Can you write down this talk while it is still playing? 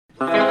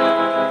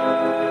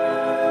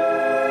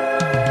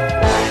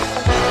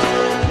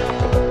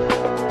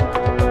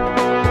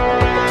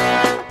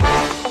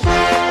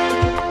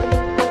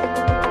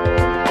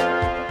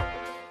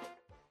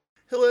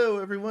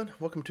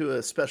Welcome to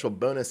a special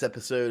bonus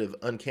episode of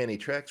Uncanny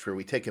Treks, where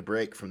we take a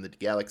break from the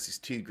galaxy's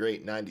two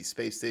great 90s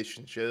space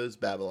station shows,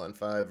 Babylon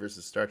 5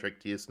 versus Star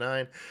Trek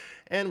DS9,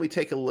 and we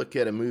take a look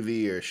at a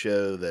movie or a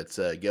show that's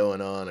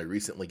going on or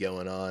recently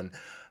going on.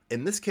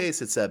 In this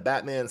case, it's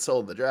Batman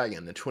Soul of the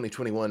Dragon, the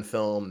 2021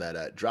 film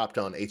that dropped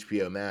on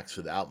HBO Max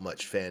without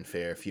much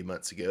fanfare a few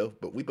months ago,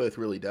 but we both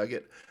really dug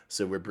it,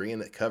 so we're bringing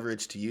that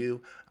coverage to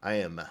you. I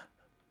am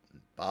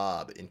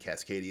Bob in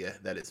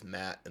Cascadia. That is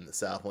Matt in the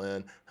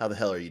Southland. How the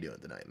hell are you doing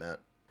tonight, Matt?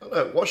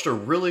 I watched a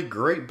really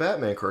great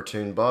Batman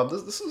cartoon, Bob.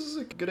 This is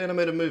a good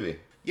animated movie.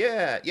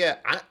 Yeah.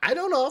 I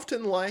don't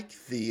often like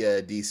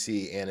the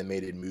DC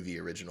animated movie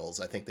originals,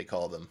 I think they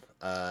call them.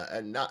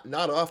 And not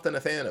often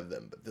a fan of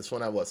them, but this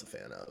one I was a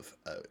fan of.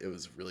 It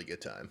was a really good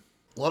time.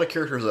 A lot of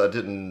characters I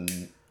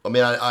didn't... I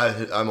mean,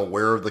 I'm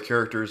aware of the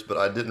characters, but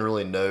I didn't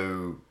really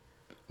know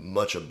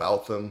much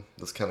about them.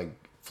 This kind of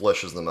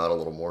fleshes them out a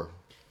little more.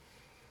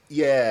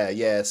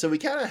 Yeah. So we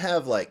kind of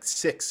have like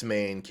six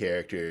main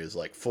characters,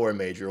 like four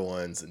major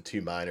ones and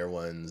two minor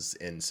ones.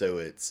 And so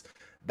it's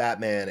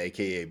Batman,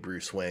 aka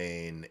Bruce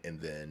Wayne,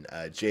 and then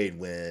Jade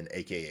Wynn,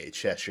 aka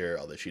Cheshire,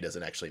 although she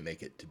doesn't actually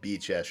make it to be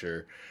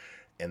Cheshire.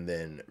 And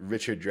then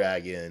Richard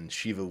Dragon,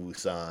 Shiva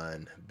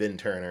Wusan, Ben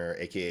Turner,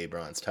 aka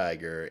Bronze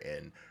Tiger,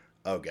 and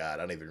oh god,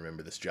 I don't even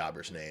remember this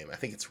jobber's name. I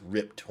think it's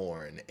Rip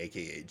Torn,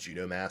 aka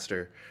Judo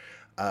Master.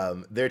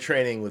 They're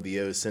training with the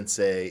O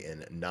Sensei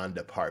and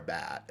Nanda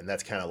Parbat, and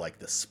that's kind of like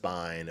the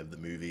spine of the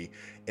movie.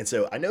 And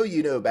so I know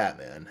you know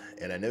Batman,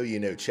 and I know you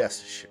know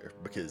Cheshire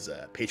because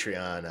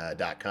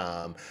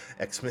Patreon.com,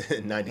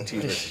 X-Men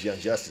 92 versus Young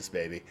Justice,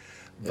 baby.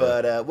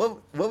 Yeah. But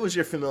what was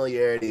your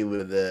familiarity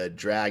with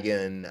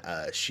Dragon,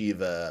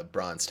 Shiva,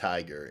 Bronze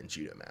Tiger, and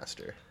Judo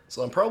Master?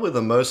 So I'm probably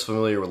the most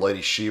familiar with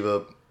Lady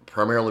Shiva,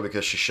 primarily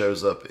because she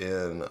shows up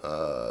in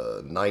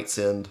Knight's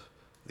End,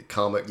 the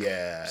comic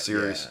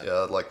series.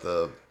 Yeah, like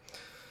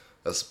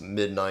that's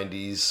mid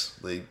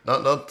 '90s. The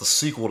not the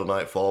sequel to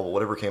Nightfall, but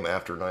whatever came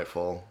after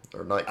Nightfall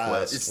or Night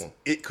Quest.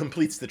 It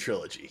completes the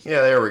trilogy.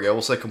 Yeah, there we go.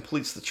 We'll say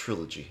completes the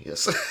trilogy.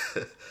 Yes.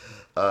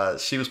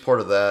 She was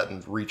part of that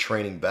and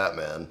retraining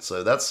Batman.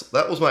 So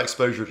that was my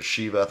exposure to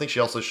Shiva. I think she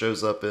also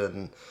shows up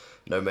in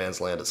No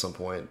Man's Land at some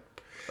point.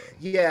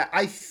 Yeah,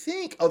 I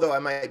think, although I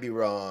might be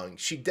wrong,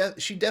 she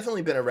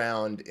definitely been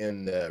around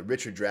in the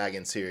Richard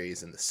Dragon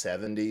series in the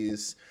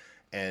 70s.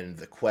 And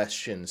the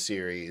Question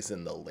series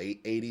in the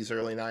late 80s,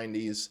 early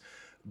 90s.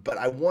 But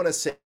I want to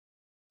say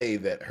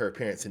that her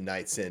appearance in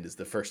Knight's End is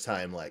the first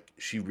time like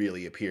she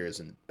really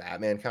appears in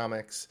Batman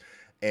comics.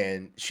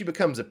 And she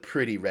becomes a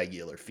pretty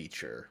regular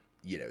feature,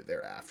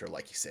 thereafter.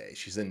 Like you say,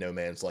 she's in No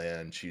Man's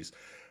Land. She's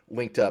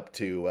linked up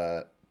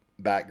to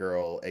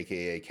Batgirl,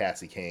 a.k.a.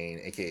 Cassie Kane,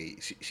 a.k.a.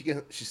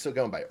 She's still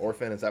going by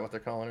Orphan. Is that what they're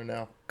calling her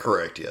now?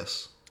 Correct,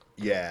 yes.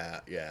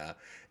 Yeah.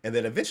 And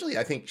then eventually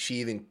I think she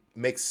even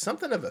makes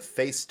something of a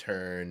face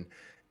turn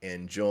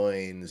and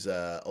joins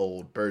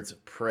old Birds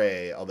of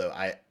Prey, although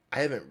I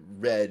haven't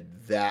read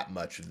that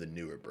much of the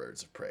newer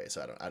Birds of Prey,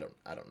 so I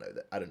don't know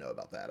that. I don't know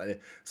about that.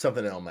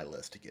 Something on my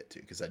list to get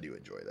to because I do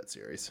enjoy that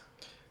series.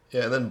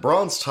 Yeah, and then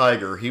Bronze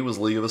Tiger, he was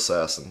League of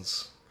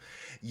Assassins.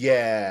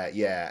 Yeah,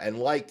 and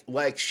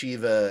like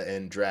Shiva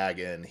and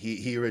Dragon,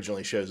 he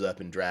originally shows up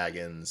in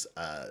Dragon's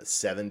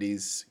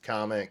 70s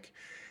comic.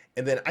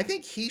 And then I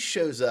think he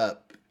shows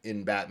up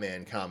in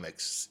Batman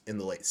comics in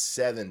the late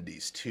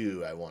 70s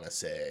too, I want to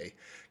say.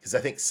 Because I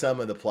think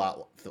some of the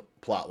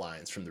plot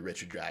lines from the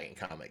Richard Dragon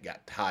comic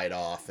got tied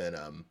off in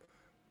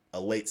a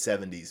late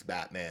 70s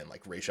Batman,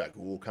 like Ra's al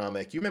Ghul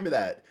comic. You remember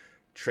that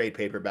trade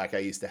paperback I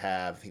used to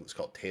have? I think it was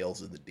called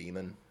Tales of the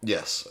Demon.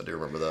 Yes, I do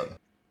remember that.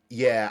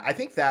 Yeah, I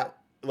think that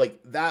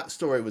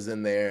story was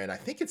in there, and I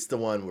think it's the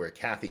one where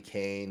Kathy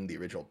Kane, the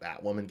original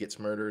Batwoman, gets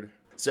murdered.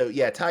 So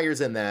yeah,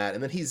 Tiger's in that,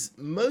 and then he's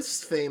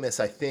most famous,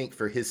 I think,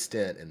 for his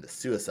stint in the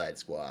Suicide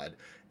Squad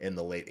in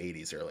the late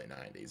 80s, early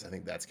 90s. I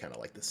think that's kind of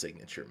like the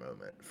signature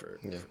moment for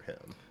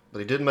him. But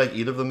he didn't make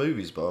either of the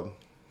movies, Bob.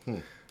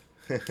 They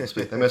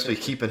must be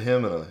keeping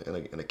him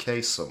in a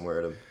case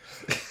somewhere.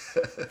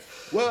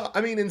 Well,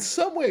 I mean, in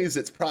some ways,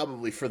 it's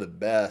probably for the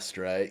best,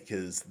 right?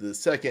 Because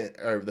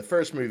the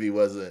first movie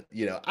wasn't,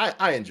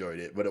 I enjoyed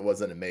it, but it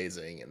wasn't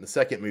amazing, and the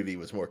second movie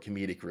was more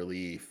comedic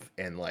relief,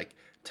 and like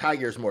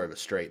Tiger's more of a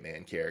straight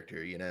man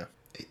character, The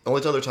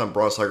only other time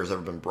Bronze Tiger's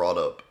ever been brought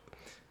up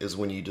is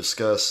when you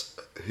discuss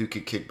who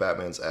could kick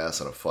Batman's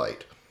ass in a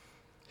fight.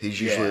 He's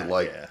usually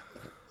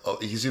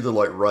he's either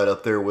like right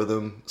up there with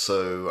him,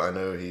 so I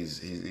know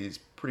he's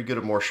pretty good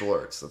at martial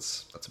arts.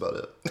 That's about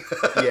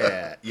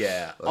it.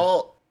 Yeah.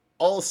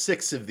 All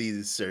six of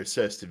these are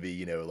supposed to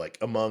be, like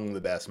among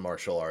the best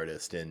martial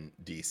artists in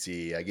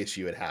DC. I guess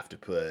you would have to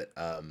put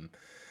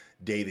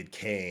David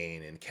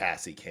Kane and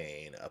Cassie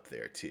Kane up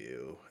there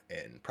too,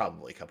 and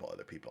probably a couple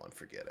other people I'm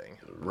forgetting.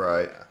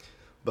 Right. Yeah.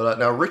 But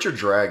now Richard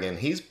Dragon,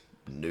 he's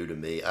new to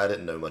me. I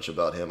didn't know much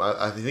about him.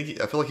 I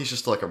feel like he's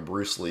just like a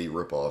Bruce Lee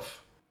ripoff.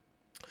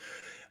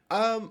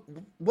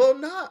 Well,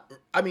 not.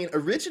 I mean,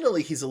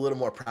 originally he's a little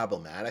more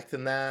problematic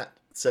than that.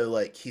 So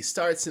like he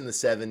starts in the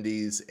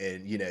 70s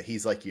and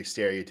he's like your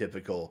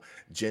stereotypical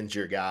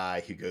ginger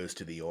guy who goes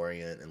to the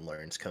Orient and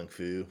learns kung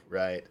fu,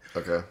 right?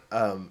 Okay.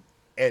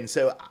 And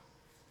so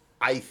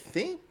I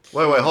think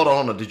Wait, hold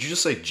on. Did you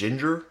just say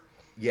ginger?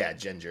 Yeah,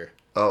 ginger.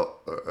 Oh,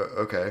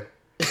 okay.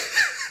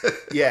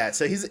 Yeah,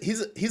 so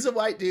he's a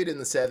white dude in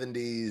the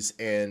 70s,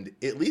 and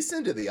at least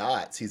into the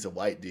aughts, he's a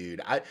white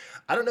dude. I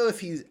don't know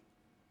if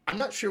I'm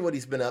not sure what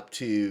he's been up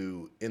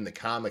to in the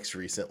comics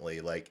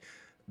recently. Like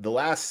the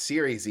last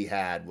series he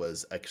had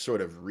was a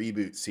sort of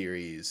reboot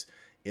series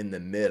in the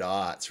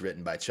mid-aughts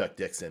written by Chuck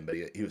Dixon, but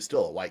he was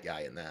still a white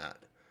guy in that.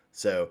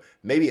 So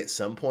maybe at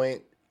some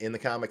point in the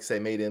comics they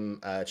made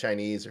him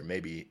Chinese, or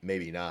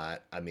maybe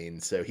not. I mean,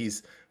 so he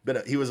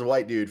was a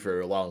white dude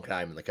for a long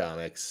time in the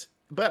comics.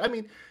 But I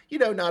mean,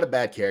 not a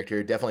bad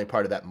character. Definitely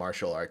part of that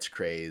martial arts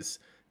craze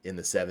in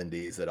the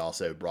 70s that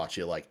also brought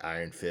you like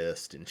Iron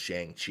Fist and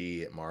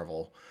Shang-Chi at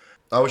Marvel.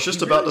 I was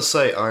just about to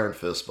say Iron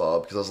Fist,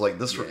 Bob, because I was like,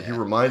 he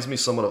reminds me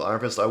somewhat of Iron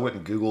Fist. I went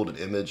and Googled an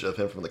image of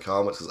him from the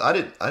comics because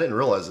I didn't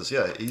realize this.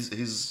 Yeah, he's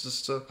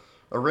just a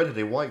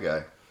redheaded white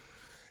guy.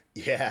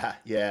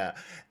 Yeah.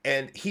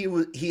 And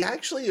he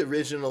actually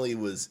originally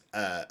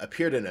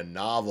appeared in a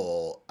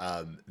novel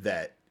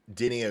that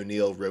Denny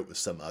O'Neil wrote with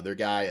some other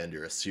guy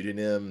under a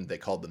pseudonym. They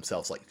called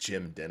themselves like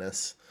Jim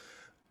Dennis.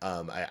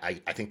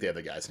 I think the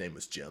other guy's name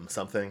was Jim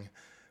something.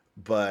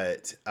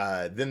 But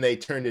then they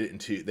turned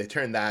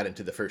that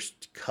into the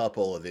first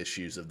couple of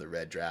issues of the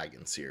Red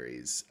Dragon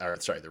series. Or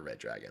sorry, the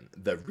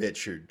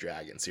Richard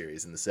Dragon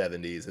series in the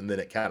 70s, and then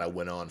it kind of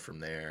went on from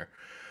there.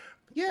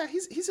 Yeah,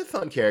 he's a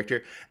fun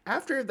character.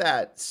 After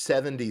that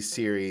 70s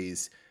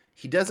series,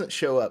 he doesn't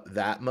show up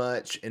that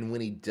much, and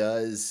when he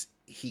does,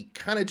 he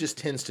kind of just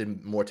tends to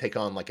more take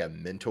on like a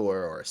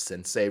mentor or a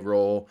sensei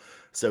role.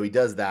 So he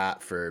does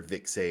that for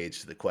Vic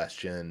Sage, The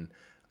Question.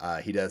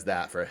 He does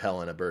that for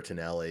Helena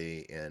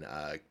Bertinelli in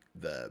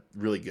the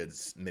really good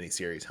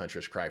miniseries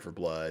Huntress Cry for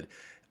Blood.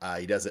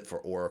 He does it for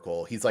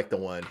Oracle. He's like the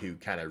one who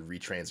kind of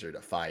retrains her to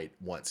fight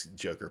once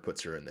Joker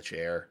puts her in the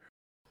chair.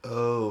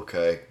 Oh,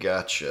 okay,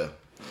 gotcha.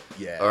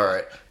 Yeah. All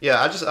right.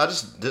 Yeah, I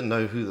just didn't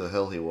know who the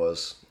hell he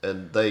was,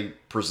 and they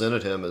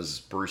presented him as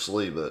Bruce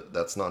Lee, but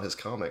that's not his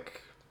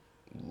comic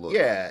look.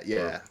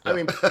 Yeah. I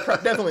mean,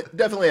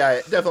 definitely.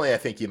 I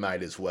think you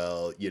might as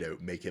well,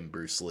 make him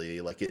Bruce Lee.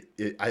 Like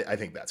I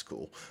think that's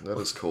cool. That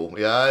is cool.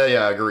 Yeah,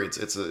 I agree.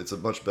 It's a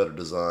much better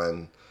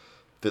design.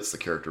 Fits the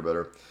character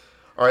better.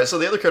 All right. So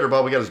the other character,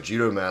 Bob, we got is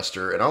Judo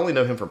Master, and I only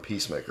know him from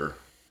Peacemaker.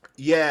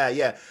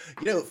 Yeah.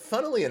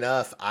 Funnily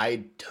enough,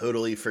 I'd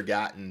totally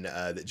forgotten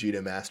that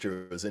Judo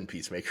Master was in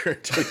Peacemaker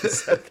until you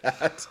said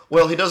that.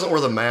 Well, he doesn't wear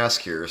the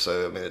mask here,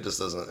 so I mean, it just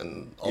doesn't.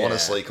 And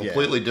honestly,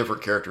 completely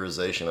different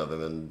characterization of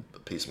him in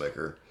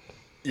Peacemaker.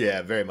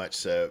 Yeah, very much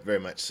so. Very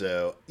much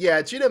so.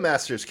 Yeah, Judo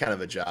Master's kind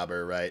of a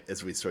jobber, right?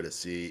 As we sort of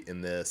see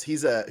in this, he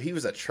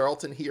was a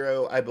Charlton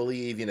hero, I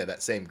believe.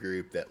 That same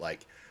group that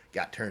like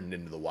got turned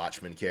into the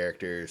Watchmen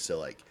characters. So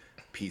like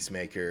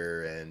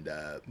Peacemaker and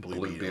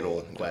Blue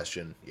Beetle in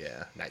Question.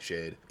 Yeah,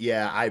 Nightshade.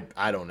 Yeah,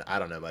 I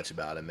don't know much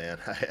about him, man.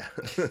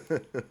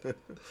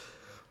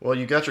 Well,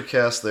 you got your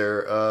cast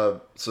there.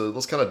 So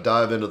let's kind of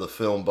dive into the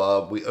film,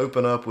 Bob. We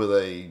open up with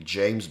a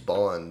James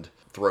Bond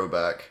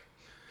throwback.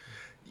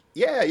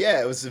 Yeah.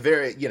 It was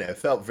it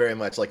felt very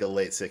much like a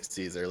late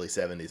 60s, early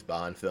 70s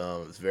Bond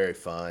film. It was very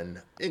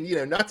fun.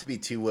 And, not to be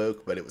too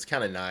woke, but it was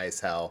kind of nice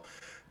how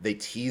they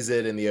tease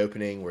it in the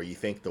opening where you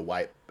think the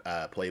white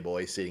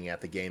playboy sitting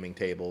at the gaming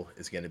table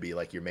is going to be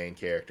like your main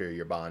character,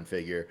 your Bond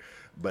figure,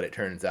 but it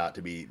turns out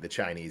to be the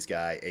Chinese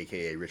guy,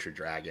 aka Richard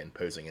Dragon,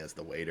 posing as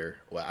the waiter.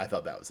 Well, I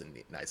thought that was a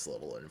nice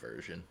little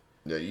inversion.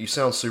 Yeah, you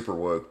sound super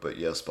woke, but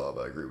yes, Bob,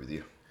 I agree with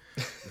you.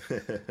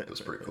 It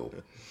was pretty cool.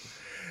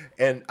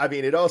 And I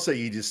mean,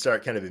 you just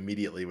start kind of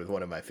immediately with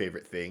one of my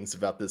favorite things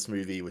about this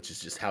movie, which is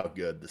just how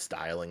good the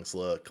stylings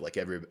look. Like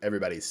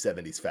everybody's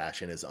 70s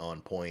fashion is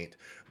on point.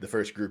 The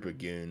first group of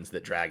goons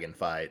that Dragon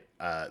fight,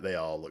 they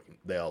all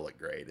look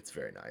great. It's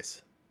very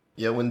nice.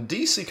 Yeah, when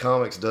DC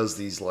Comics does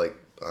these, like,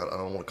 I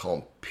don't want to call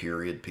them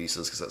period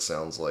pieces because that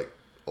sounds like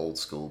old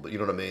school, but you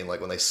know what I mean? Like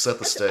when they set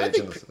the stage.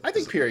 I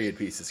think period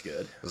piece is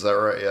good. Is that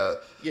right? Yeah.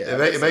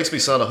 Yeah. It makes me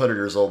sound 100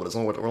 years old, but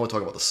we're only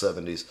talking about the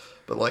 70s.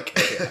 But like,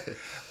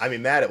 I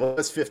mean, Matt, it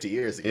was 50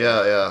 years ago.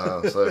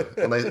 Yeah. So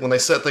when they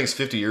set things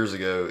 50 years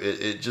ago,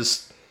 it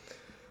just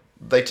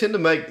they tend to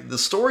make the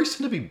stories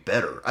tend to be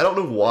better. I don't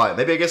know why.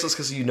 Maybe I guess it's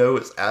because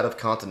it's out of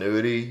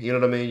continuity. You know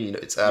what I mean?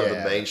 It's out of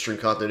the mainstream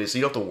continuity, so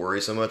you don't have to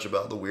worry so much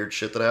about the weird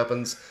shit that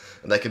happens,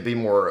 and they can be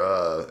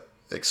more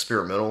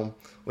experimental.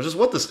 Which is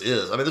what this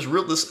is. I mean,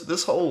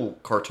 this whole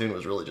cartoon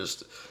was really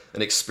just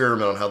an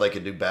experiment on how they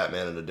could do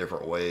Batman in a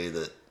different way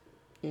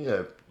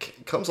that,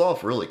 comes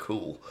off really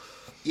cool.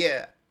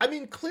 Yeah, I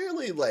mean,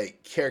 clearly,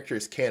 like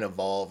characters can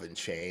evolve and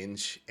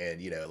change,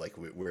 and like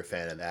we're a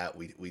fan of that.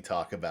 We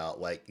talk about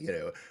like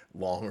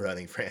long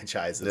running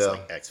franchises Yeah.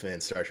 like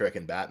X-Men, Star Trek,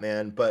 and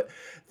Batman, but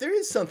there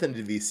is something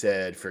to be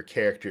said for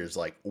characters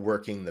like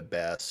working the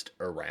best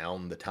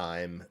around the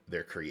time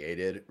they're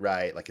created,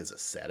 right? Like as a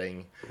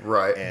setting,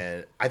 Right.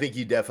 and I think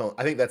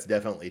that's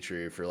definitely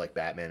true for like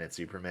Batman and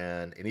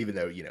Superman, and even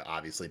though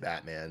obviously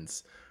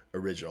Batman's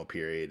original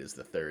period is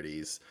the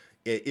 30s.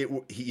 The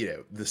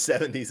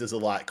 70s is a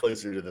lot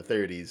closer to the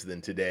 30s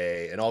than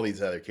today, and all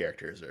these other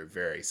characters are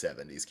very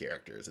 70s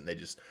characters, and they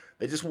just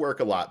work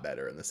a lot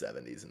better in the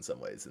 70s in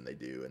some ways than they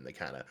do in the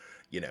kind of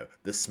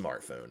the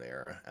smartphone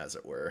era, as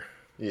it were.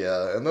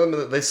 Yeah, and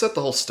then they set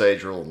the whole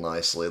stage real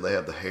nicely. They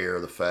have the hair,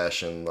 the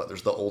fashion, like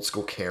there's the old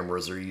school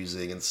cameras they're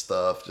using and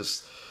stuff.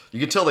 Just you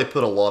can tell they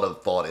put a lot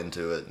of thought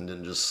into it and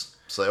didn't just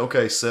say,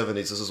 okay, 70s,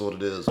 this is what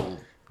it is. We'll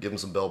give them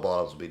some bell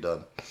bottoms and be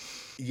done.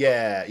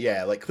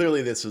 Yeah. Like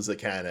clearly, this was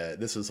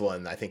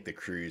one I think the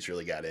crews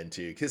really got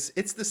into because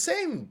it's the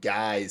same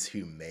guys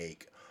who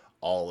make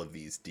all of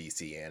these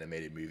DC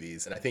animated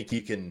movies, and I think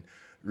you can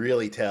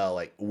really tell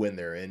like when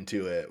they're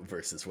into it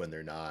versus when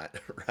they're not,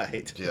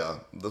 right? Yeah,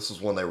 this is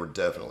one they were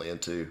definitely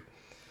into.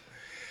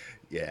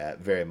 Yeah,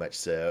 very much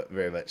so,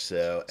 very much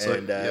so. So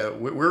And yeah,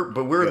 we're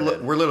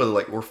literally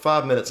like we're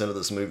 5 minutes into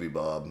this movie,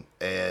 Bob,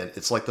 and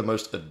it's like the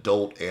most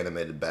adult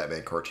animated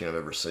Batman cartoon I've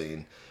ever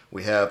seen.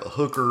 We have a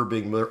hooker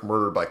being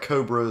murdered by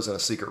cobras in a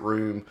secret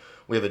room.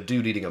 We have a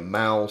dude eating a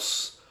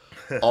mouse.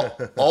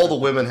 All the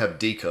women have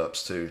D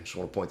cups too. Just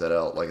want to point that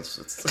out. Like it's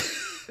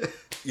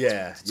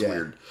yeah, it's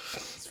weird.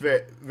 It's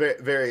very,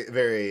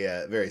 very,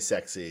 very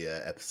sexy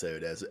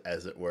episode,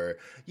 as it were.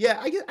 Yeah,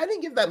 I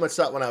didn't give that much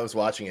thought when I was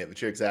watching it, but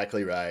you're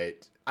exactly right.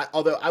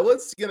 Although I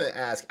was gonna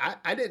ask,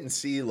 I didn't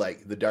see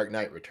like the Dark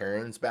Knight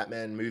Returns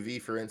Batman movie,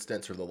 for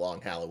instance, or the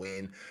Long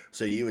Halloween.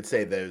 So you would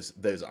say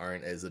those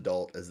aren't as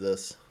adult as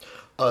this?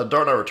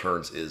 Dark Knight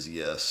Returns is,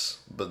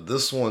 yes, but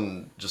this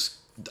one just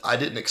I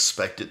didn't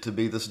expect it to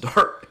be this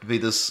dark, to be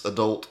this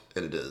adult,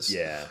 and it is.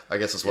 Yeah, I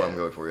guess that's what I'm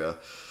going for. Yeah.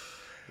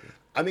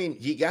 I mean,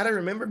 you got to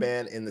remember,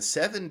 man, in the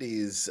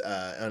 70s,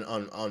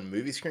 on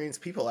movie screens,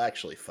 people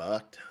actually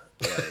fucked.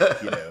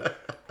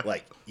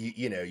 Like,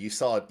 you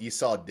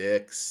saw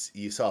dicks,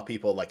 you saw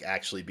people like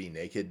actually be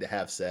naked to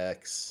have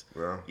sex.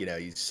 Yeah.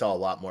 You saw a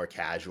lot more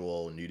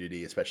casual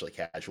nudity, especially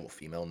casual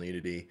female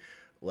nudity.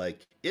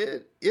 Like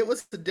it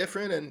was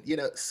different, and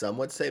some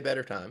would say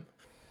better time.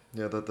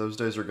 Yeah, those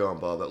days are gone,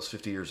 Bob. That was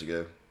 50 years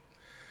ago.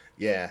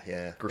 Yeah.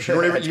 Of course, you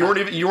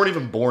weren't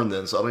even born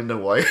then, so I don't even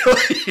know why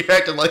you're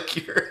acting like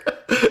you're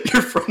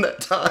from that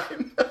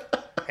time.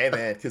 Hey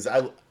man, because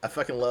I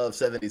fucking love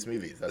 70s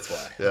movies. That's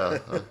why. Yeah.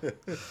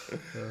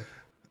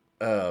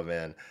 Oh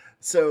man.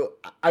 So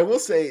I will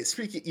say,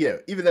 speaking,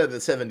 even though the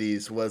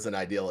 70s was an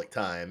idyllic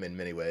time in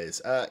many ways,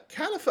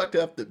 kind of fucked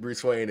up that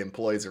Bruce Wayne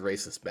employs a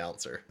racist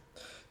bouncer.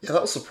 Yeah,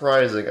 that was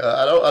surprising.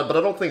 But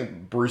I don't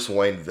think Bruce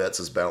Wayne vets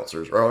his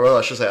bouncers, or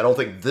I should say, I don't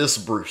think this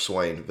Bruce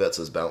Wayne vets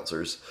his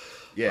bouncers.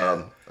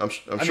 Yeah, I'm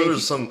sure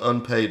there's some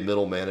unpaid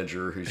middle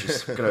manager who's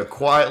just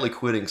quietly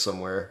quitting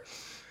somewhere.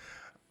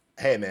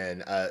 Hey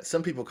man,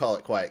 some people call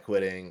it quiet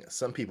quitting.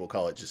 Some people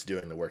call it just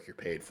doing the work you're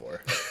paid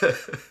for.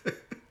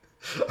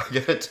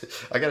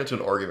 I got into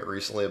an argument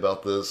recently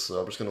about this, so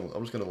I'm just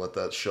gonna let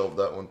that shelve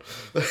that one.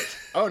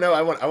 Oh no,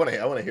 I want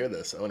to hear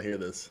this. I want to hear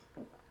this.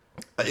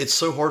 It's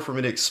so hard for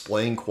me to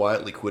explain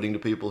quietly quitting to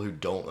people who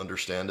don't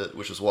understand it,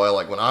 which is why,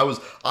 like,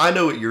 I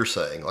know what you're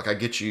saying. Like, I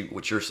get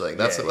what you're saying.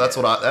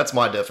 That's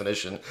my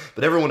definition.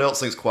 But everyone else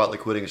thinks quietly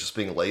quitting is just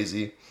being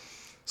lazy.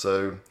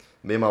 So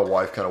me and my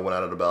wife kind of went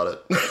at it about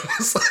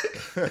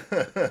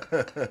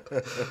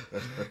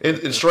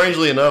it. And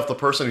strangely enough, the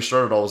person who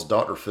started it all was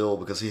Dr. Phil,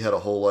 because he had a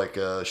whole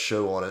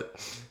show on it.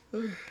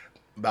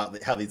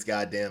 About how these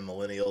goddamn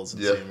millennials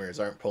and Zoomers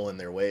aren't pulling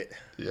their weight.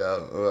 Yeah,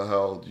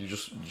 how you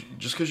just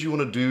because you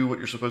want to do what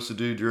you're supposed to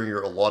do during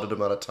your allotted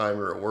amount of time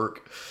you're at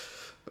work.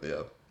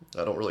 Yeah,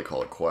 I don't really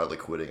call it quietly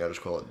quitting. I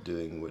just call it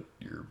doing what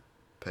you're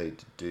paid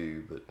to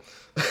do, but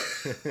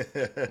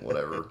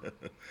whatever.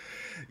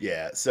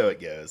 Yeah, so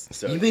it goes.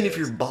 You mean if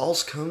your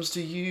boss comes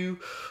to you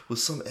with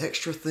some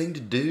extra thing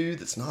to do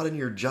that's not in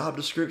your job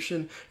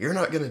description, you're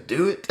not going to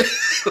do it?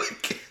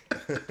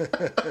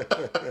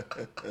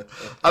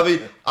 I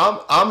mean,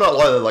 I'm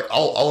not like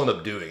I'll end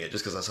up doing it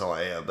just because that's how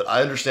I am. But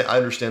I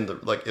understand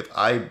that, like, if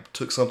I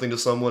took something to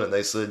someone and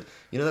they said,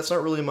 that's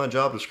not really in my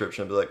job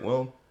description, I'd be like,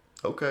 well,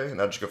 okay,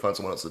 and I'd just go find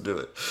someone else to do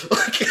it.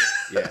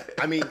 Yeah,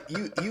 I mean,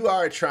 you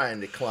are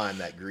trying to climb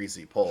that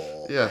greasy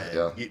pole.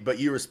 Yeah. But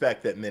you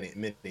respect that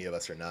many of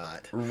us are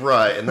not.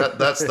 Right, and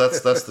that's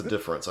the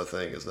difference. I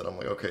think is that I'm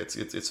like, okay,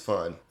 it's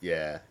fine.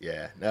 Yeah.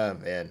 No,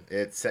 man,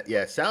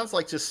 sounds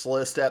like just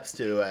slow steps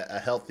to a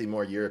healthy,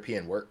 more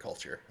European work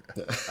culture.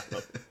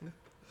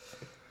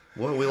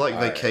 Well, we like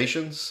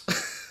vacations. Right.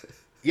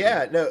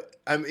 Yeah, no.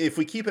 If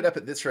we keep it up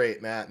at this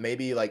rate, Matt,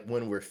 maybe like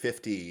when we're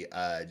 50,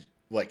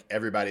 like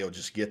everybody will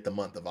just get the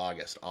month of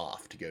August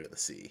off to go to the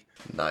sea.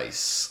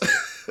 Nice.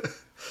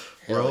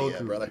 Hell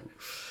yeah, brother.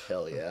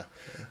 Hell yeah.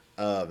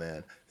 Oh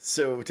man.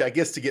 So, I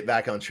guess to get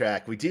back on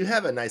track, we do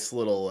have a nice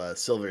little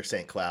Silver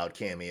St. Cloud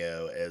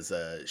cameo as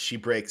she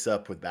breaks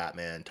up with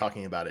Batman,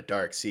 talking about a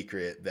dark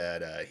secret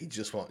that he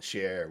just won't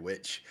share,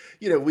 which,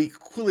 we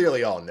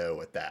clearly all know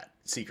what that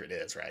secret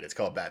is, right? It's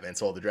called Batman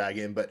Soul the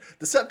Dragon, but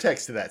the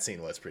subtext to that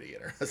scene was pretty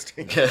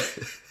interesting.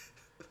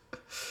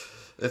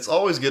 It's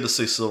always good to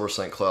see Silver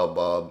St. Cloud,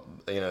 Bob,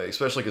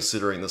 especially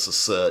considering this is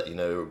set,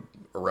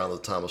 around the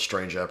time of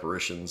Strange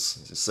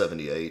Apparitions,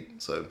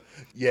 78. So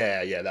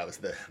yeah, that was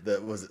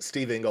was it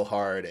Steve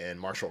Englehart and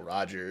Marshall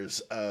Rogers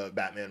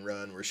Batman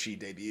run where she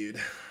debuted.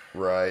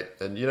 Right,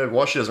 and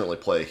while she doesn't really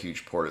play a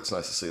huge part, it's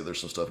nice to see there's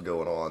some stuff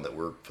going on that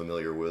we're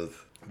familiar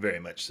with. Very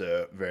much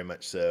so, very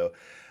much so.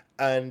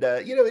 And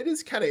it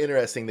is kind of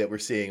interesting that we're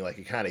seeing like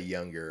a kind of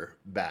younger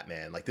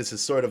Batman. Like this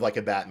is sort of like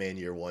a Batman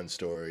Year One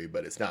story,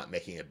 but it's not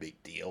making a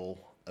big deal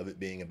of it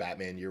being a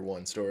Batman Year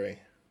One story.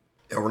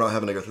 Yeah, we're not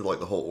having to go through like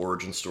the whole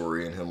origin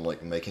story and him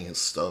like making his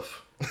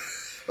stuff.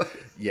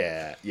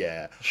 Yeah.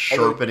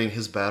 Sharpening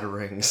his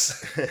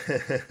batarangs.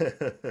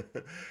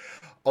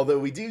 Although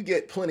we do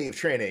get plenty of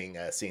training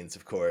scenes,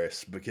 of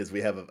course, because we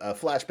have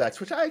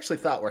flashbacks, which I actually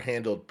thought were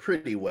handled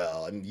pretty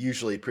well. I'm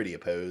usually pretty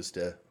opposed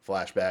to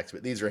flashbacks,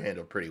 but these are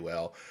handled pretty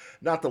well.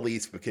 Not the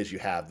least because you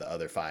have the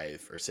other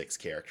 5 or 6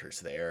 characters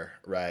there,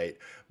 right?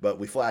 But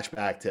we flash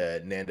back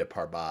to Nanda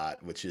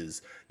Parbat, which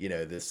is,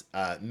 this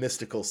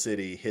mystical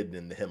city hidden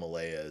in the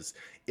Himalayas.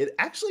 It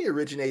actually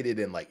originated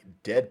in like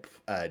Dead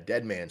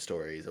Man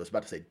stories. I was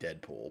about to say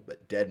Deadpool,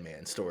 but Dead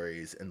Man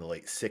stories in the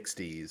late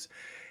 60s.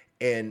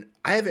 And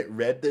I haven't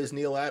read those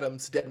Neil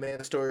Adams Dead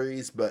Man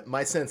stories, but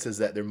my sense is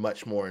that they're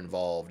much more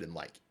involved in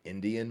like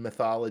Indian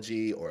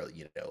mythology or,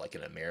 like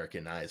an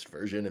Americanized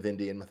version of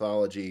Indian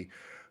mythology.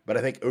 But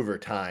I think over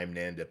time,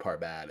 Nanda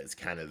Parbat is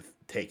kind of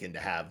taken to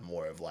have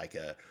more of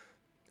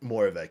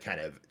a kind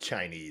of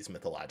Chinese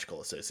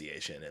mythological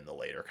association in the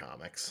later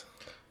comics.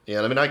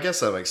 Yeah, I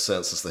guess that makes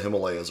sense since the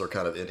Himalayas are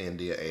kind of in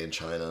India and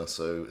China,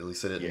 so at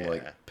least they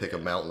didn't pick a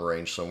mountain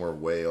range somewhere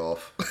way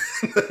off.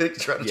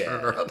 Try to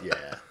turn around.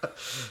 Yeah.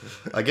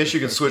 I guess you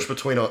can switch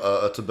between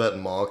a Tibetan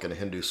monk and a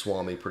Hindu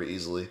Swami pretty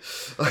easily.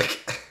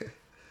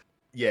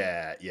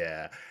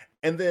 Yeah.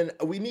 And then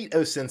we meet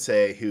O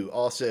Sensei, who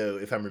also,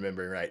 if I'm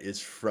remembering right, is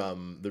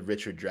from the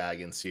Richard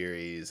Dragon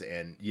series,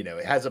 and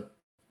it has a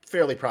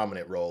fairly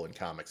prominent role in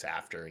comics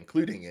after,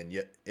 including in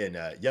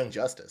Young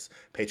Justice,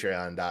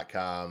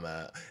 Patreon.com,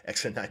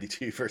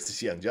 X92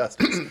 versus Young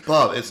Justice.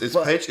 Bob, it's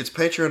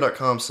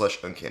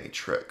Patreon.com/Uncanny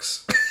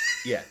Tricks.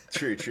 Yeah,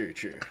 true.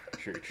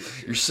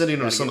 You're sending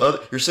him some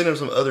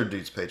other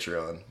dude's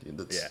Patreon.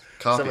 That's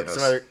copying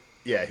us.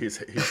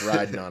 Who's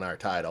riding on our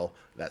title.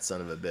 That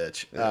son of a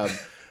bitch.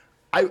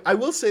 I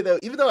will say, though,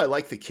 even though I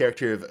like the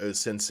character of O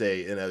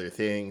Sensei and other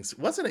things,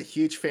 wasn't a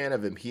huge fan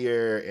of him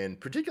here, and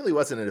particularly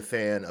wasn't a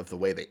fan of the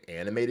way they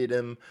animated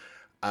him.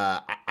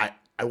 I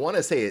want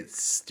to say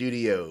it's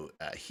Studio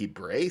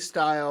Hibre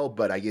style,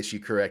 but I guess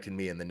you corrected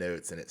me in the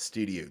notes, and it's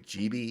Studio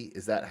Ghibli.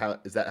 Is that how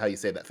you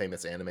say that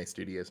famous anime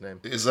studio's name?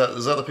 Is that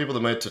the people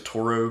that made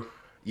Totoro?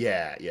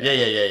 Yeah.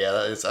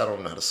 I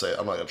don't know how to say it.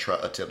 I'm not going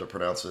to attempt to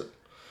pronounce it.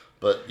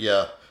 But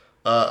yeah,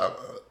 I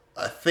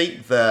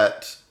think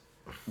that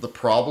the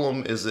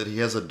problem is that he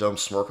has a dumb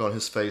smirk on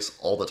his face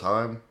all the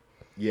time.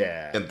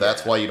 Yeah. And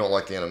that's why you don't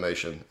like the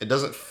animation. It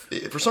doesn't,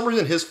 for some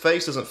reason, his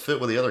face doesn't fit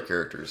with the other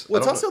characters. Well,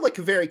 it's also like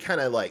a very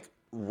kind of like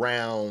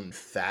round,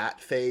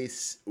 fat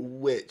face,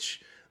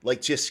 which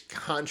like just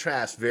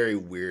contrasts very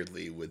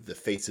weirdly with the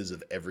faces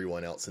of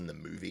everyone else in the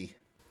movie.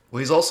 Well,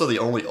 he's also the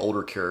only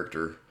older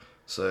character,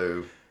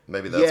 so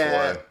maybe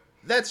that's why.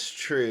 That's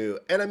true.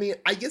 And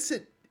I guess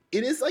it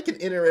is like an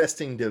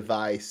interesting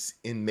device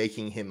in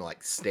making him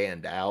like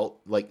stand out,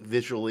 like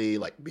visually,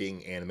 like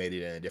being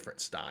animated in a different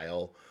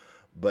style.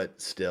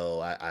 But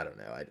still, I don't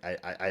know.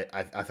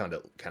 I found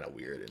it kind of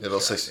weird.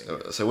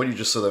 So what you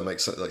just said that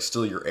makes sense. Like,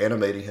 still, you're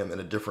animating him in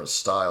a different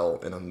style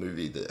in a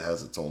movie that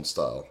has its own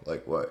style.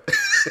 Like what?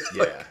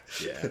 Yeah.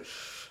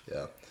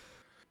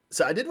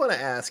 So I did want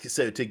to ask.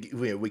 So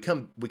we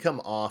come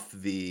off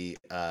the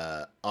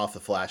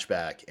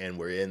flashback, and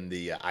we're in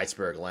the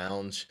Iceberg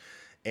Lounge.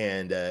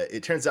 And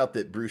it turns out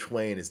that Bruce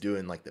Wayne is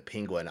doing like the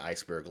Penguin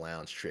Iceberg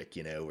Lounge trick,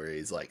 where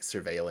he's like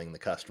surveilling the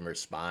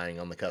customers, spying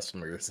on the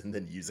customers, and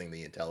then using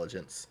the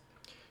intelligence.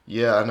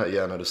 Yeah, I know.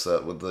 Yeah, I noticed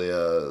that with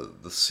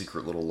the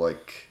secret little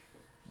like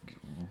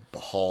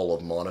hall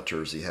of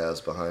monitors he has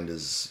behind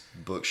his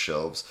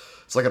bookshelves.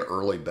 It's like an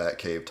early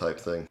Batcave type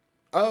thing.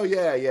 Oh,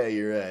 yeah,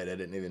 you're right. I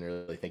didn't even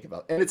really think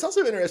about it. And it's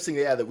also interesting,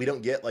 that we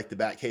don't get, like, the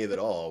Batcave at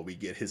all. We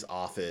get his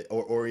office,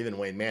 or even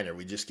Wayne Manor.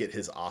 We just get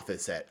his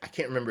office at, I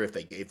can't remember if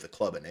they gave the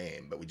club a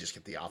name, but we just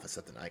get the office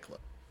at the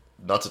nightclub.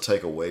 Not to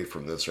take away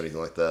from this or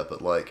anything like that,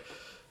 but, like,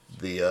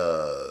 the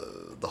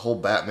whole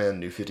Batman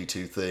New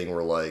 52 thing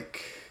where,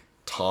 like,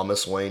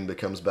 Thomas Wayne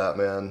becomes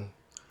Batman.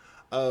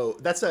 Oh,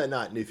 that's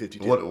not New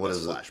 52. What That's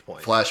is it?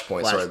 Flashpoint.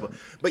 Flashpoint. Sorry.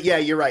 But yeah,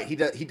 you're right. He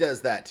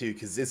does that too,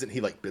 because isn't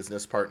he like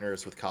business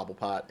partners with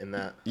Cobblepot in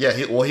that? Yeah,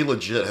 he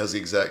legit has the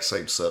exact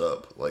same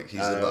setup. Like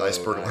he's in the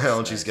Iceberg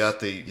Lounge. Nice.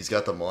 He's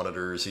got the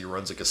monitors. He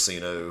runs a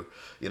casino.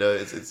 You know,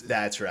 it's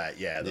That's right.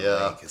 Yeah, the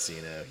Rain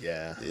Casino.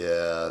 Yeah.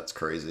 Yeah, it's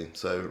crazy.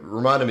 So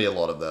reminded me a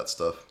lot of that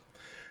stuff.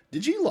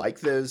 Did you like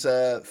those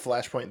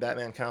Flashpoint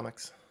Batman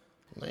comics?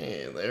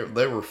 Man,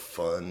 they were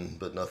fun,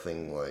 but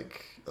nothing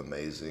like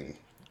amazing.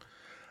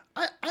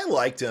 I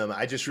liked him.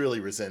 I just really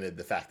resented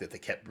the fact that they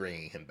kept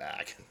bringing him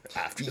back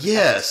after.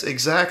 Yes,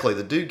 exactly.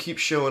 The dude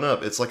keeps showing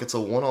up. It's like it's a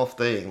one-off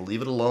thing.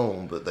 Leave it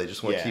alone. But they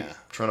just want to keep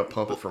trying to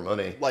pump it for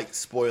money. Like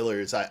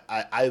spoilers,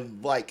 I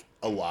like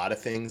a lot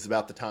of things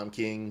about the Tom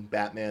King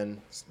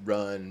Batman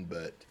run,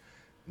 but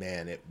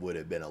man, it would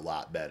have been a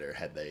lot better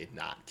had they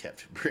not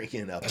kept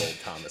bringing up old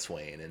Thomas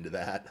Wayne into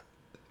that.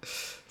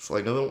 It's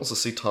like no one wants to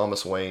see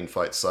Thomas Wayne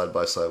fight side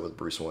by side with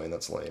Bruce Wayne.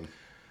 That's lame.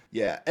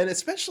 Yeah, and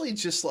especially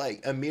just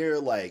like a mere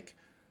like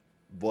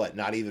what,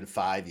 not even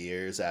 5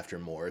 years after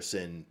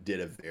Morrison did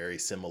a very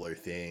similar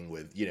thing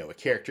with, a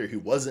character who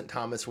wasn't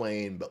Thomas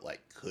Wayne but like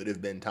could have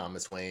been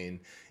Thomas Wayne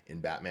in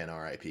Batman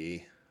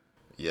R.I.P.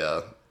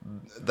 Yeah,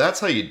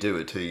 that's how you do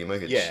it too. You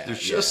make it. Yeah, there's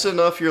just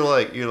enough. You're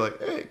like,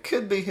 hey, it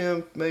could be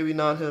him, maybe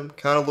not him.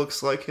 Kind of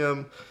looks like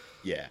him.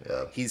 Yeah.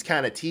 He's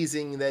kind of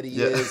teasing that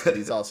he is, but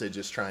he's also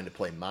just trying to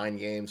play mind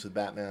games with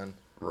Batman.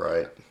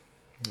 Right.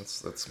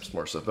 That's some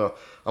smart stuff. Now,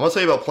 I'm gonna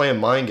tell you about playing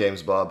mind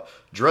games, Bob.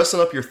 Dressing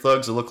up your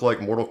thugs to look like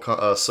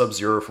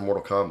Sub-Zero from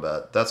Mortal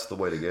Kombat. That's the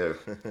way to go.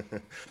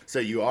 So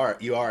you are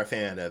a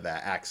fan of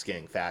Axe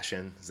Gang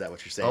fashion? Is that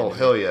what you're saying? Oh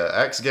hell yeah,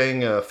 Axe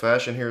Gang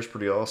fashion here is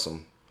pretty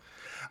awesome.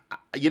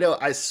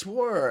 I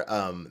swore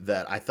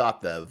that I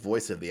thought the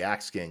voice of the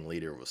Axe Gang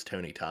leader was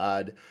Tony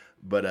Todd,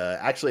 but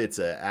actually it's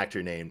an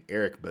actor named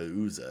Eric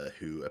Bauza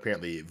who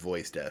apparently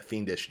voiced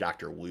Fiendish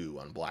Dr. Wu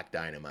on Black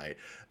Dynamite,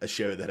 a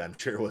show that I'm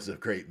sure was a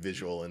great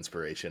visual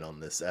inspiration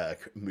on this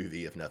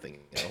movie, if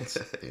nothing else.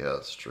 Yeah,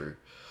 that's true.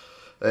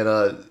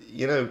 And,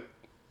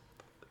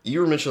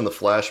 you were mentioning the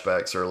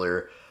flashbacks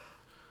earlier.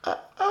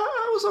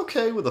 I was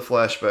okay with the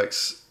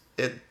flashbacks.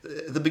 At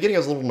the beginning, I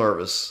was a little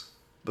nervous.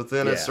 But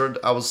then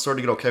I was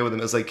starting to get okay with them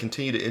as they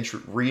continue to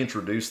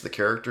reintroduce the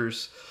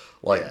characters.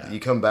 Like, you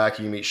come back,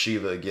 you meet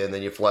Shiva again,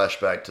 then you flash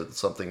back to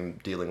something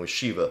dealing with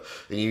Shiva.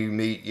 And you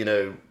meet,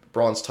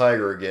 Bronze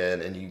Tiger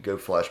again, and you go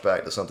flash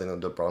back to something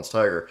with Bronze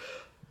Tiger.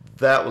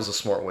 That was a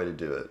smart way to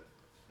do it.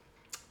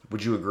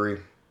 Would you agree?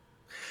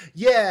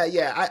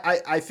 Yeah.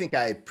 I think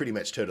I pretty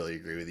much totally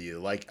agree with you.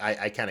 Like,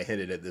 I kind of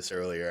hinted at this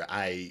earlier.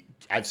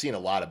 I've seen a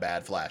lot of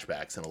bad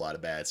flashbacks and a lot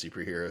of bad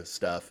superhero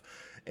stuff.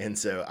 And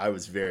so I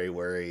was very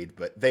worried,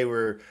 but they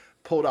were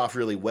pulled off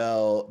really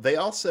well. They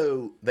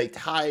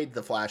tied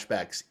the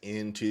flashbacks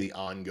into the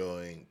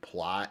ongoing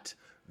plot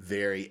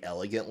very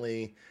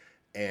elegantly.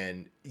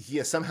 And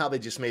somehow they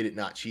just made it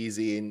not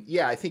cheesy. And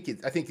I think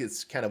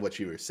it's kind of what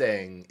you were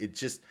saying. It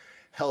just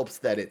helps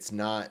that it's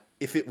not,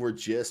 if it were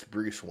just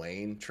Bruce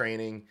Wayne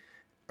training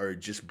or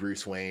just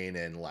Bruce Wayne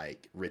and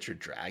like Richard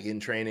Dragon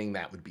training,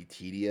 that would be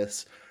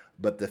tedious.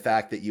 But the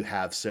fact that you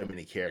have so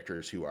many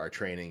characters who are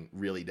training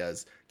really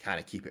does kind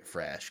of keep it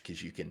fresh,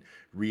 because you can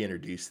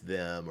reintroduce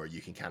them or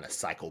you can kind of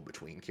cycle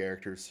between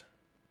characters.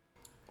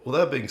 Well,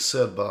 that being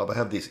said, Bob, I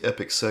have this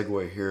epic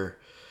segue here.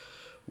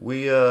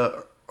 We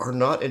are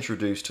not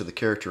introduced to the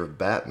character of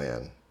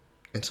Batman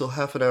until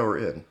half an hour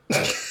in.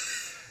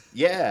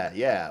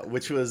 Yeah,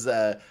 which was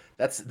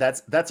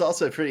that's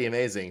also pretty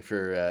amazing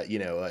for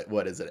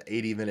what is it,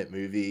 80-minute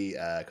movie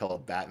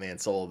called Batman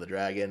Soul of the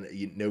Dragon.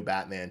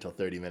 Batman until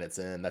 30 minutes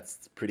in.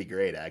 That's pretty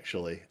great,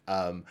 actually.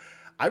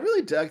 I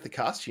really dug the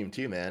costume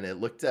too, man. It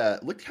looked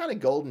kind of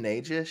golden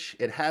age-ish.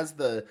 It has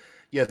the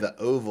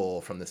oval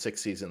from the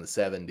 60s and the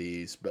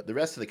 70s, but the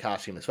rest of the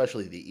costume,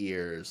 especially the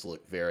ears,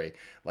 look very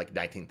like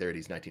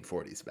 1930s,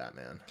 1940s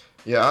Batman.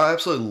 Yeah, I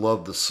absolutely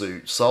love the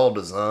suit. Solid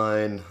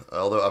design,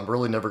 although I'm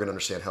really never going to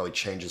understand how he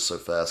changes so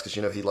fast,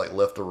 because, he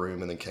left the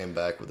room and then came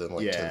back within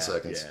 10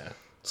 seconds. Yeah.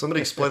 Somebody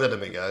explain that to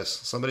me, guys.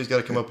 Somebody's got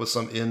to come up with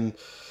some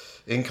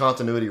in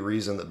continuity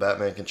reason that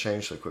Batman can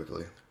change so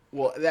quickly.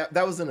 Well,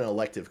 that was an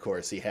elective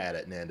course he had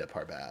at Nanda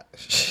Parbat.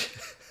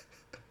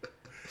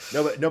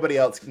 Nobody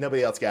else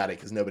got it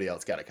because nobody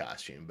else got a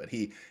costume. But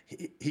he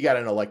got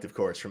an elective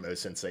course from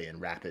O-Sensei in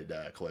rapid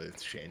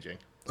clothes changing.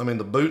 I mean,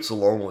 the boots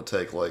alone would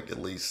take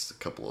at least a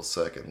couple of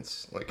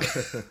seconds.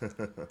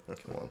 Come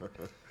on.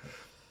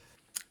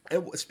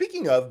 And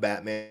speaking of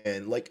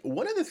Batman,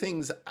 one of the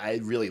things I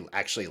really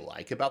actually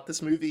like about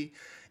this movie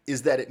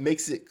is that it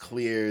makes it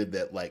clear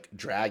that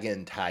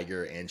Dragon,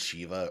 Tiger, and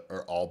Shiva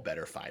are all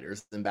better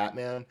fighters than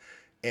Batman.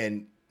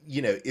 And,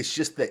 it's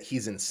just that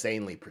he's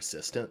insanely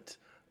persistent.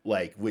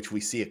 Which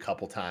we see a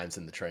couple times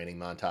in the training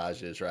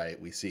montages,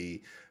 right? We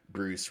see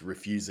Bruce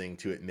refusing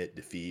to admit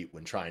defeat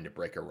when trying to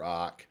break a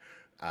rock.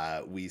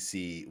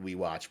 We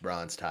watch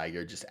Bronze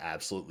Tiger just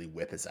absolutely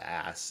whip his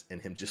ass and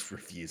him just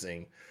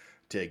refusing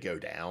to go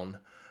down.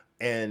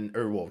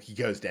 He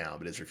goes down,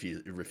 but his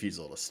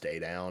refusal to stay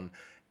down.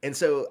 And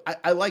so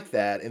I like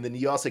that. And then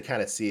you also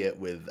kind of see it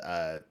with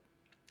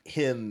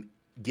him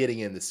getting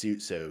in the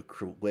suit so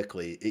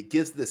quickly, it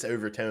gives this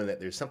overtone that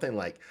there's something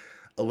like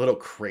a little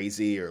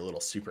crazy or a little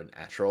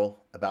supernatural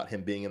about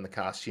him being in the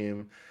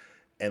costume.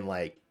 And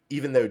like,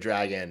 even though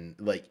Dragon,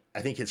 like,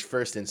 I think his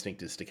first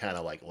instinct is to kind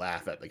of like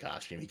laugh at the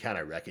costume, he kind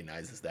of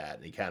recognizes that,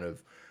 and he kind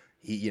of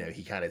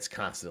is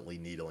constantly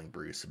needling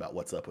Bruce about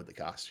what's up with the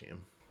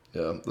costume.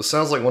 Yeah, this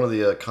sounds like one of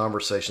the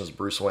conversations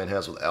Bruce Wayne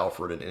has with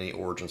Alfred in any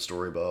origin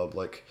story, Bob.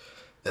 Like,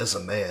 as a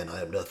man,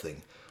 I am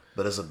nothing,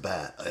 but as a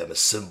bat, I am a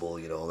symbol.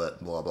 You know,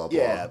 that blah blah blah.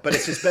 Yeah, but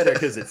it's just better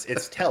because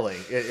it's telling,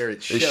 or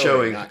it's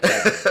showing. Not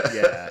telling.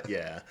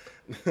 Yeah.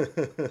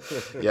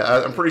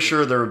 Yeah, I'm pretty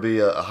sure there would be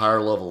a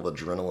higher level of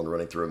adrenaline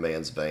running through a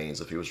man's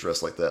veins if he was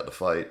dressed like that to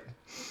fight.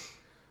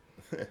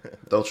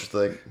 Don't you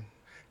think?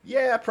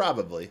 Yeah,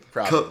 probably.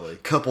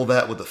 Couple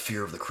that with the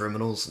fear of the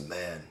criminals, and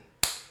man.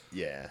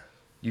 Yeah.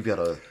 You got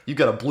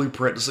a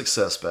blueprint to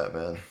success,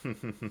 Batman.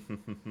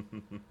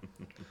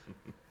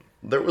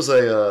 There was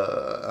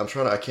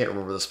I can't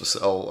remember this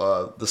specific.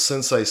 The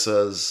sensei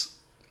says,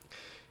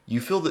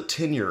 "You feel that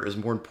tenure is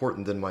more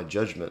important than my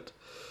judgment."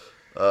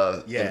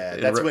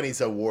 That's when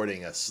he's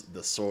awarding us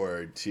the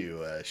sword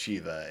to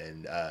Shiva,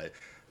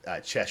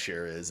 and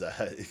Cheshire is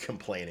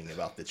complaining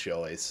about the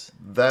choice.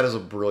 That is a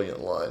brilliant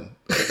line.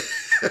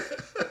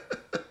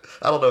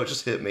 I don't know, it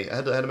just hit me. I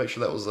had to make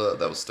sure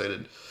that was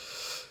stated.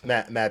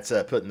 Matt's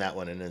putting that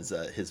one in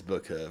his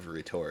book of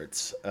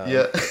retorts.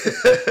 Yeah.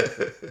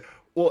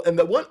 Well, and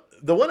the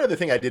one other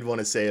thing I did want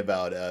to say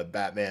about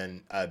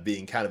Batman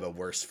being kind of a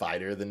worse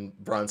fighter than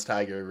Bronze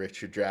Tiger,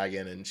 Richard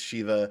Dragon, and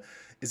Shiva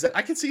is that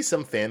I can see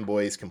some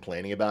fanboys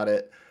complaining about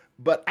it,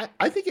 but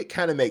I think it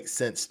kind of makes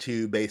sense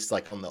too, based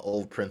like on the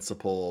old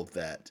principle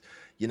that,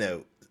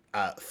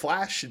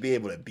 Flash should be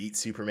able to beat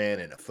Superman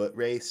in a foot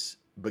race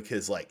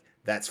because like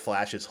that's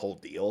Flash's whole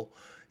deal.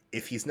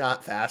 If he's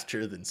not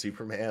faster than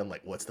Superman,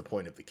 like what's the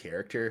point of the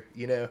character,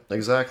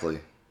 Exactly.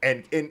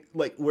 And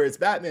like, whereas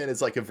Batman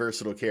is like a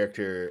versatile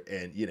character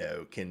and,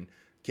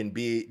 can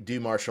do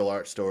martial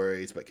arts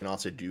stories, but can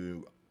also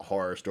do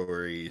horror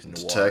stories and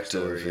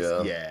detective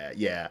stories.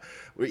 Yeah.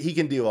 He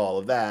can do all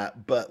of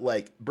that. But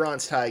like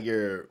Bronze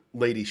Tiger,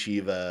 Lady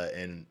Shiva,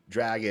 and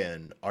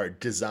Dragon are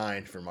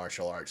designed for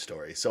martial arts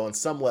stories. So on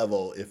some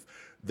level, if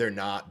they're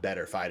not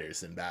better fighters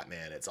than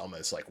Batman, it's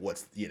almost like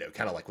what's,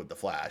 kind of like with the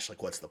Flash,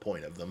 like what's the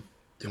point of them?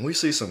 And we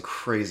see some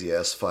crazy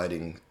ass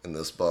fighting in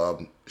this,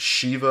 Bob.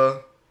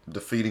 Shiva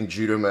defeating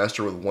Judo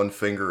Master with one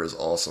finger is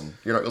awesome.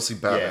 You're not gonna see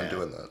Batman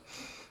doing that.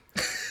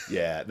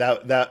 Yeah,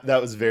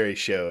 that was very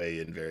showy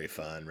and very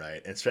fun,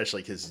 right? And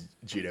especially because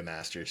Judo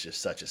Master is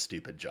just such a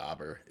stupid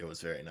jobber. It was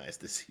very nice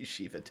to see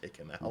Shiva take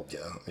him out.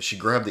 Yeah, and she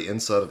grabbed the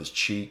inside of his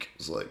cheek. It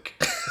was like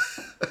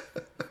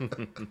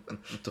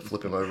to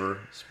flip him over.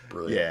 It's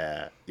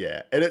brilliant.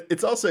 Yeah, and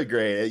it's also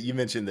great. You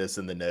mentioned this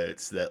in the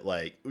notes that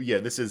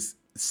this is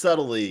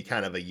subtly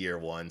kind of a year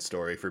one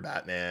story for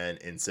Batman,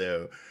 and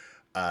so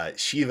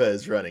Shiva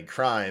is running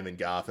crime in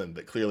Gotham,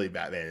 but clearly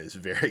Batman is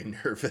very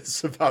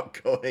nervous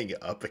about going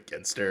up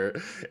against her,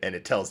 and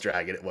it tells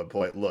Dragon at one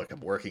point, "Look, I'm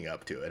working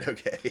up to it."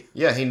 Okay.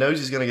 Yeah, he knows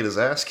he's going to get his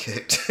ass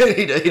kicked.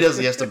 he does.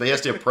 He has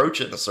to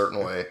approach it in a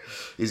certain way.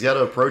 He's got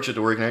to approach it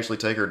to where he can actually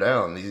take her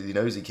down. He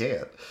knows he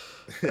can't.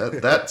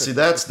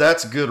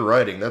 That's good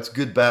writing. That's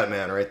good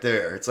Batman right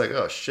there. It's like,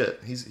 oh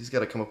shit, he's got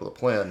to come up with a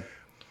plan.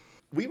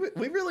 We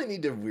really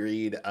need to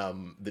read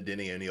the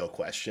Denny O'Neil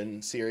Question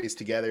series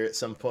together at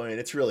some point.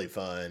 It's really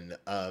fun,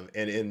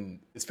 and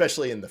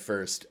especially in the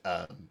first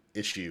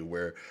issue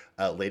where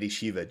Lady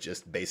Shiva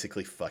just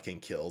basically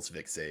fucking kills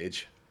Vic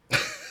Sage.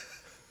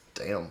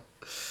 Damn.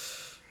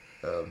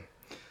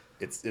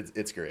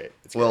 It's great.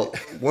 Well,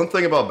 one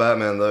thing about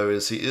Batman though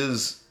is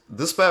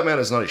this Batman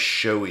is not as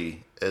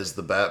showy as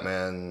the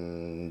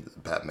Batmans.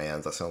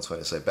 That sounds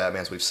funny to say.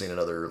 Batmans we've seen in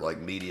other like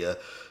media.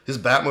 His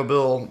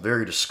Batmobile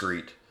very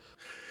discreet.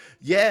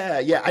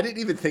 Yeah. I didn't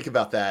even think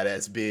about that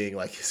as being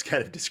like his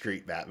kind of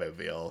discreet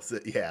Batmobile. So,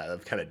 yeah,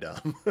 that's kind of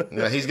dumb.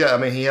 Yeah,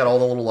 he had all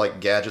the little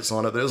like gadgets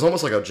on it, but it was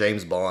almost like a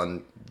James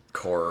Bond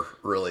car,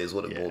 really, is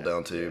what it boiled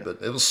down to. Yeah.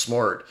 But it was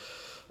smart.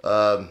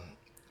 But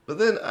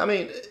then,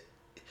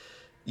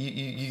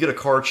 you get a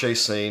car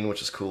chase scene,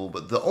 which is cool.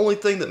 But the only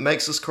thing that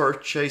makes this car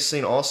chase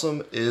scene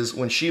awesome is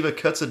when Shiva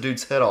cuts a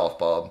dude's head off,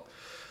 Bob.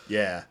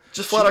 Yeah.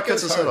 Just flat out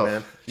cuts his head off.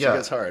 Man. She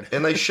goes hard.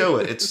 And they show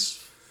it.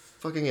 It's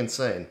fucking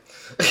insane.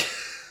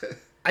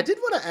 I did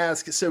want to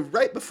ask, so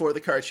right before the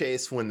car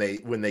chase, when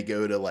they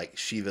go to like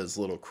Shiva's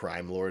little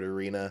crime lord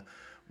arena,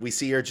 we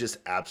see her just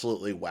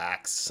absolutely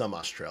wax some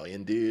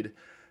Australian dude.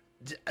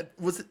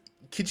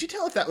 Could you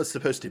tell if that was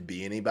supposed to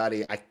be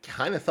anybody? I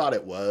kind of thought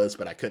it was,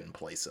 but I couldn't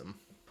place him.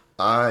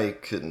 I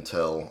couldn't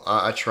tell.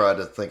 I tried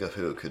to think of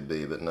who it could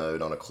be, but no,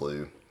 not a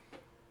clue.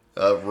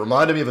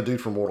 Reminded me of a dude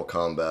from Mortal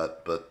Kombat,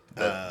 but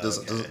that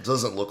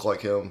doesn't look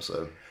like him,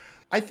 so...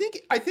 I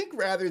think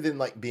rather than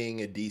like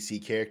being a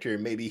DC character,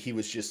 maybe he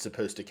was just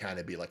supposed to kind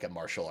of be like a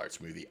martial arts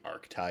movie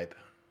archetype.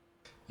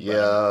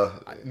 Yeah,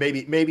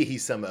 maybe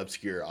he's some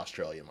obscure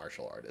Australian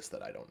martial artist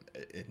that I don't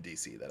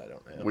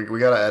know. We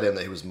got to add in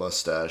that he was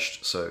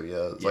mustached, so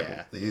yeah,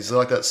 he's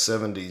like that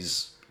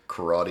 '70s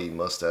karate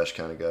mustache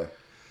kind of guy.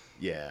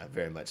 Yeah,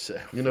 very much so.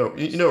 You know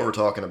what we're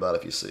talking about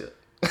if you see it.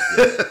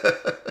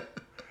 Yeah.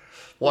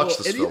 Watch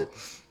this film.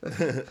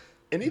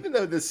 And even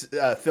though this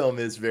film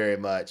is very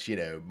much,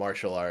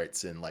 martial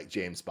arts and like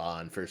James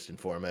Bond first and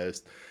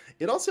foremost,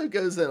 it also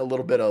goes in a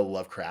little bit of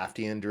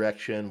Lovecraftian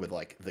direction with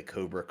like the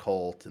Cobra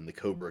cult and the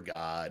Cobra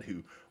god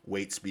who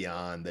waits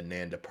beyond the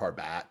Nanda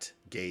Parbat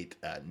gate,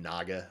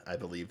 Naga, I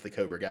believe the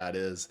Cobra god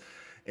is.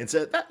 And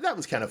so that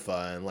was kind of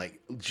fun. Like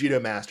Judo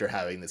Master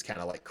having this kind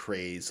of like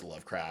crazed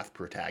Lovecraft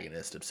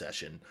protagonist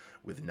obsession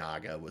with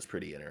Naga was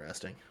pretty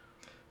interesting.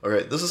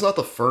 Okay, this is not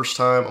the first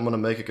time I'm going to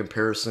make a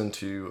comparison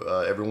to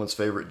everyone's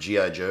favorite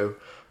G.I. Joe,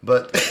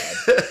 but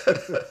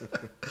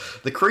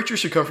the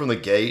creatures who come from the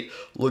gate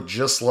look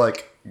just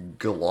like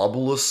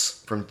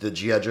Globulus from the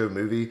G.I. Joe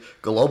movie.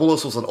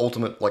 Globulus was an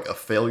ultimate, like, a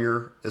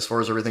failure as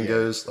far as everything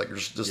goes, like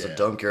just a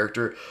dumb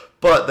character,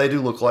 but they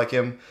do look like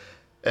him,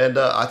 and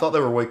I thought they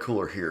were way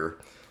cooler here.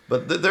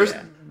 But there's...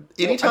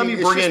 Anytime you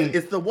bring in...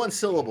 It's the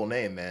one-syllable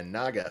name, man.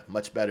 Naga,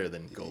 much better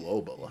than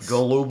Globulus.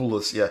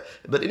 Globulus, yeah.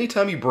 But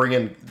anytime you bring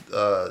in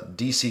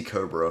DC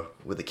Cobra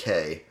with a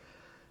K,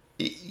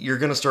 you're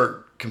going to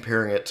start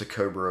comparing it to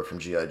Cobra from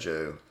G.I.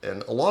 Joe.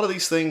 And a lot of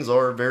these things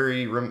are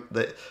very...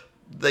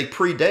 They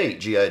predate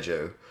G.I.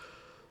 Joe,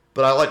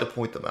 but I like to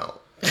point them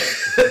out.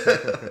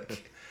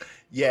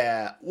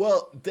 Yeah,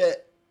 well,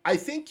 I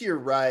think you're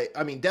right.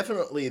 I mean,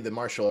 definitely the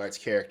martial arts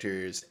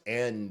characters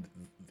and...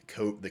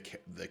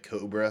 the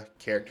Cobra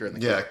character in the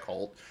Cobra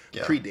cult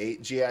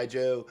predate G.I.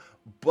 Joe,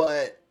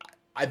 but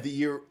I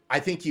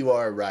think you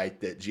are right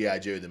that G.I.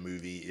 Joe the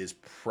movie is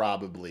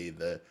probably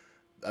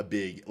a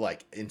big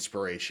like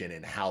inspiration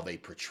in how they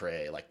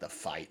portray like the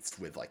fights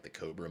with like the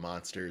Cobra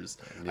monsters.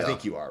 I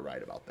think you are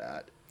right about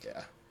that.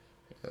 Yeah.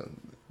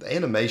 The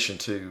animation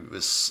too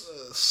is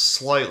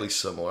slightly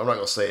similar. I'm not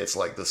gonna say it's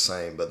like the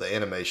same, but the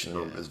animation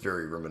is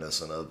very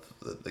reminiscent of,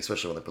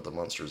 especially when they put the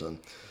monsters in.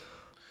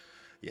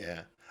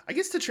 Yeah. I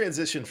guess to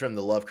transition from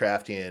the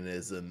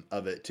Lovecraftianism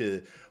of it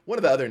to one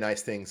of the other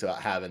nice things about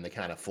having the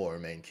kind of four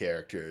main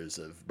characters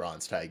of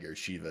Bronze Tiger,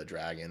 Shiva,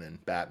 Dragon,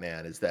 and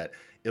Batman is that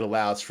it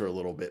allows for a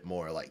little bit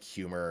more like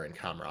humor and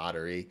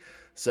camaraderie.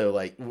 So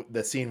like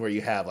the scene where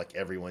you have like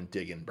everyone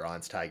digging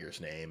Bronze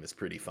Tiger's name is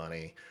pretty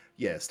funny.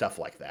 Yeah, stuff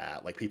like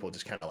that. Like people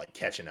just kind of like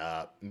catching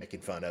up,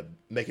 making fun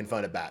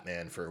of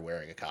Batman for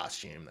wearing a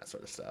costume, that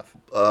sort of stuff.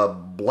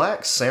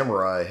 Black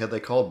Samurai, had they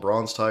called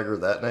Bronze Tiger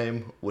that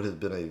name, would have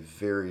been a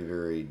very,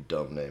 very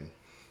dumb name.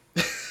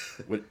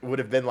 would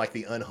have been like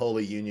the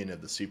unholy union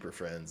of the Super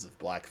Friends of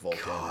Black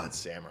Vulcan and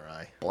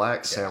Samurai.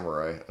 Black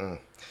Samurai.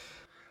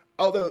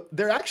 Although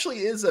there actually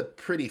is a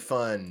pretty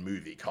fun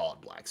movie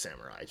called Black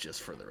Samurai,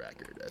 just for the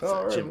record. It's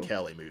a Jim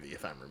Kelly movie,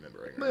 if I'm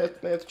remembering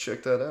right. May have to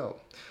check that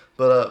out.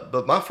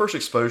 But my first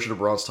exposure to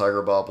Bronze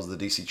Tiger, Bob, was the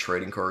DC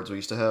trading cards we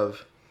used to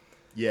have.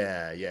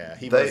 Yeah.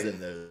 He was in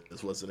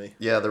those, wasn't he?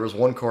 Yeah, there was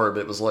one card,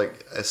 but it was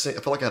like, I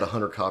felt like I had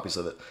 100 copies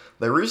of it.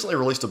 They recently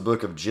released a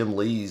book of Jim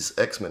Lee's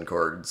X-Men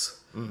cards.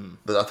 Mm-hmm.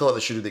 But I feel like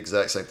they should do the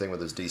exact same thing with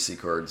those DC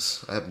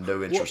cards. I have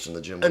no interest in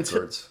the Jim Lee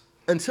cards.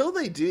 Until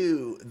they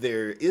do,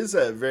 there is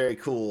a very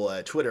cool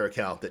Twitter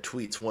account that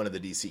tweets one of the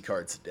DC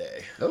cards a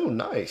day. Oh,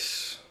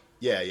 nice.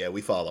 Yeah,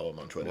 we follow them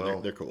on Twitter.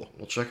 Well, they're cool.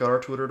 We'll check out our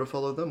Twitter to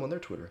follow them on their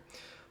Twitter.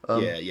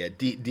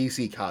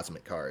 DC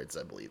Cosmic Cards,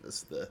 I believe,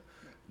 is the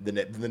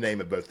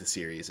name of both the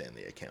series and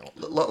the account.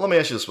 Let me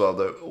ask you this, Bob,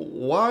 though.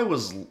 Why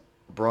was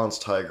Bronze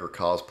Tiger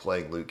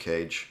cosplaying Luke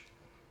Cage?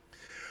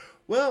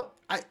 Well,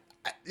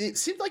 it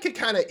seemed like a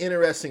kind of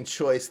interesting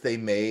choice they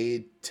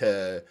made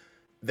to...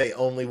 They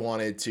only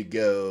wanted to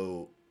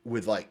go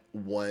with like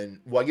one,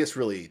 well, I guess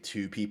really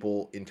two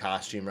people in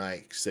costume,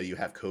 right? So you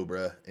have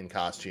Cobra in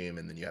costume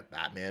and then you have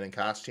Batman in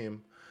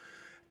costume.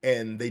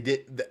 And they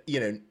did,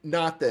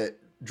 not that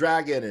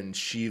Dragon and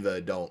Shiva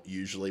don't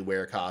usually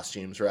wear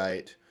costumes,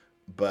 right?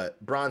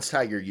 But Bronze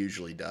Tiger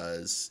usually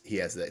does. He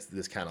has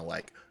this kind of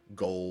like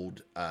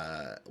gold,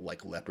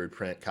 like leopard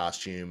print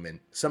costume. And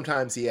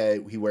sometimes he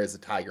wears a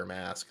tiger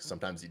mask.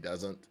 Sometimes he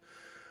doesn't.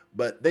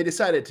 But they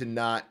decided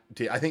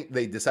I think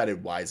they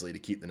decided wisely to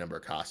keep the number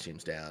of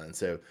costumes down. And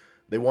so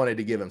they wanted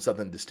to give him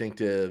something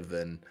distinctive.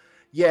 And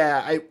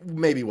I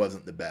maybe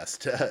wasn't the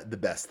best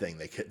thing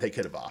they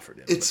could have offered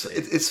him.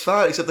 It's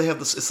fine, except they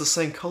have it's the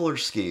same color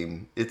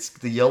scheme. It's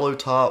the yellow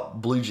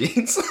top, blue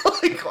jeans.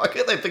 Like, why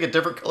can't they pick a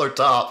different color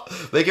top?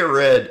 Make it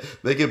red,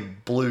 make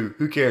it blue.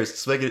 Who cares?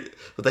 Just make it,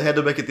 but they had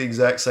to make it the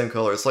exact same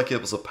color. It's like it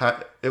was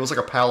like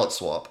a palette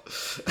swap.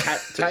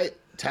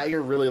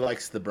 Tiger really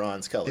likes the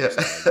bronze color. Yeah.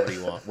 So what do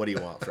you want? What do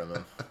you want from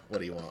him?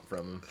 What do you want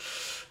from him?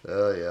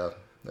 Yeah.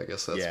 I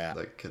guess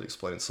that could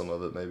explain some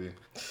of it, maybe.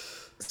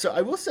 So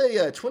I will say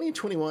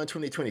 2021,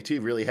 2022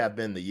 really have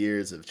been the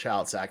years of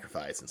child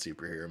sacrifice in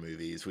superhero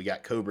movies. We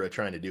got Cobra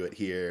trying to do it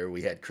here.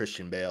 We had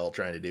Christian Bale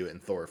trying to do it in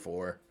Thor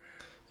 4.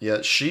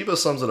 Yeah, Shiva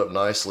sums it up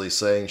nicely,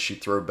 saying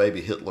she'd throw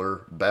baby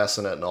Hitler,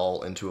 bassinet and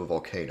all, into a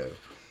volcano.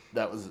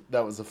 That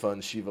was a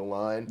fun Shiva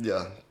line.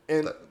 Yeah.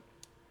 And...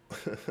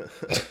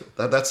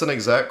 that's an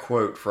exact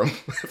quote from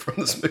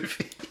this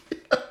movie.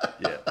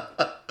 Yeah.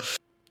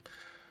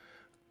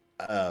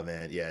 Oh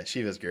man, yeah,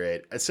 she was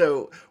great.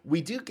 So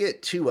we do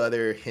get two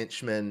other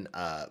henchmen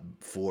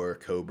for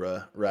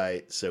Cobra,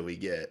 right? So we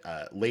get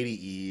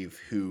Lady Eve,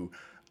 who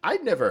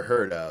I'd never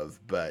heard of,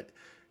 but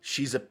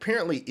she's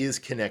apparently is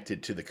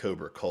connected to the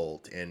Cobra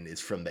cult and is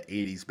from the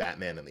 '80s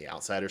Batman and the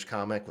Outsiders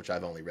comic, which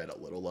I've only read a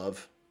little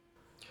of.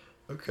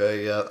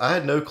 Okay, yeah, I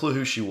had no clue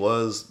who she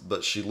was,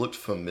 but she looked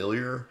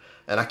familiar,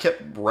 and I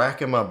kept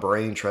racking my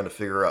brain trying to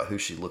figure out who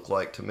she looked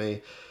like to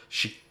me.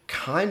 She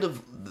kind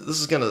of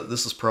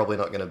this is probably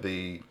not gonna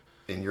be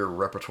in your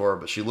repertoire,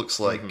 but she looks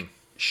like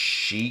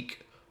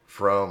Sheik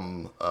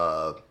from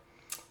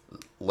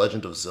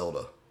Legend of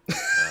Zelda.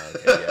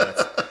 Okay, yeah,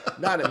 that's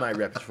not in my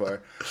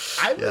repertoire.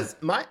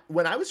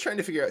 When I was trying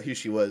to figure out who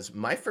she was,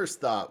 my first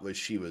thought was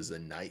she was a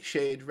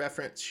Nightshade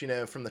reference,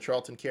 from the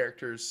Charlton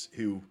characters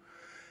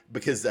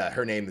because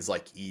her name is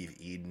like Eve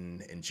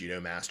Eden and Judo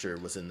Master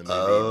was in the movie.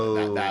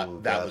 Oh, that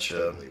was gotcha.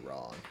 totally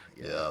wrong.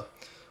 Yeah.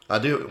 I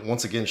do.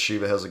 Once again,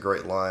 Shiva has a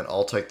great line.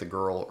 I'll take the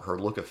girl. Her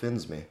look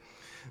offends me.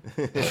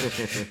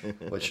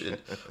 which it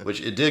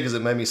did because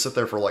it made me sit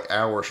there for like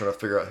hours trying to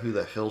figure out who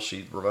the hell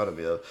she reminded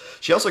me of.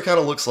 She also kind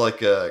of looks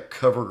like a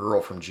cover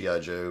girl from G.I.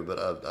 Joe,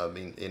 but I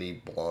mean any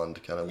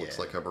blonde kind of looks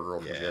like cover girl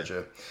from G.I.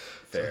 Joe.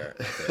 Fair.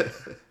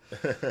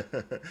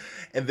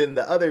 And then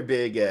the other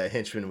big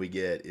henchman we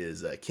get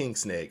is King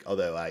Snake,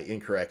 although I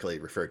incorrectly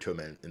referred to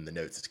him in the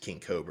notes as King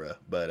Cobra,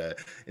 but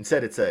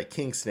instead it's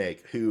King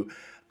Snake, who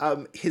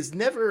has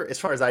never, as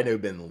far as I know,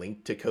 been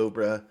linked to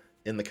Cobra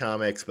in the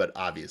comics, but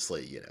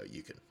obviously,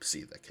 you can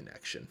see the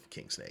connection.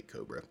 King Snake,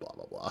 Cobra, blah,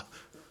 blah, blah.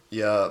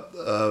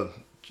 Yeah,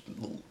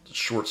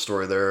 short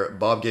story there.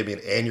 Bob gave me an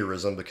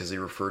aneurysm because he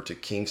referred to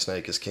King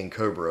Snake as King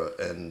Cobra,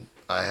 and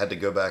I had to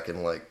go back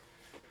and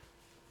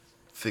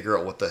figure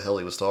out what the hell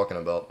he was talking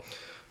about.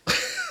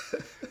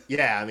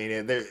 Yeah, I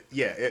mean,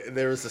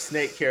 there was a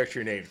snake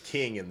character named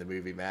King in the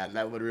movie, Matt. And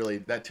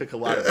that took a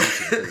lot of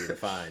reaching for you to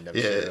find. I'm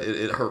sure.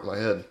 It hurt my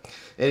head.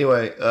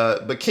 Anyway,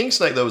 but King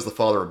Snake though was the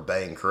father of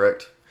Bane,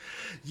 correct?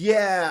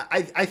 Yeah,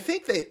 I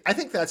think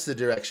that's the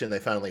direction they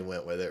finally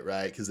went with it,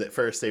 right? Because at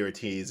first they were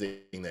teasing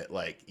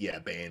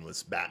that Bane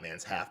was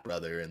Batman's half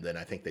brother, and then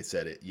I think they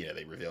said it.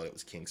 They revealed it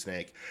was King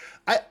Snake.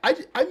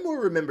 I more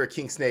remember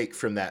King Snake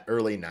from that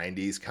early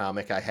 '90s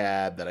comic I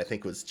had that I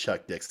think was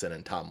Chuck Dixon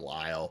and Tom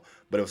Lyle,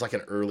 but it was like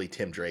an early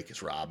Tim Drake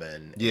as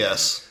Robin.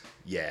 Yes.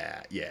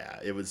 And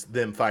it was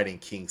them fighting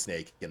King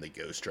Snake and the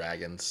Ghost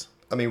Dragons.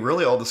 I mean,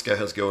 really, all this guy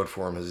has going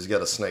for him is he's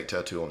got a snake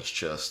tattoo on his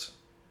chest.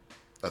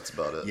 That's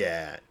about it.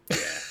 Yeah.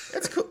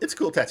 It's cool. It's a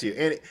cool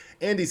tattoo.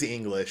 And he's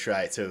English,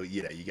 right? So,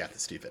 you got the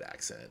stupid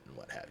accent and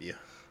what have you.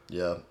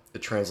 Yeah.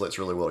 It translates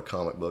really well to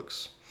comic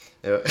books.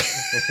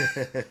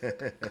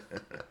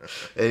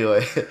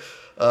 Anyway,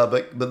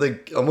 but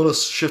I'm going to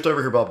shift over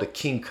here, Bob, to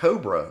King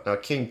Cobra. Now,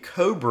 King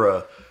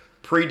Cobra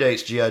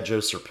predates G.I. Joe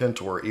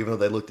Serpentor, even though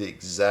they look the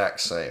exact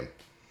same.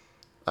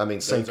 I mean,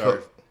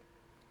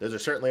 those are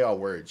certainly all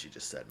words you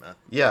just said, man.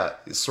 Yeah,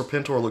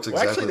 Serpentor looks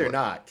exactly. Actually, they're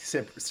not.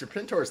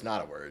 Serpentor is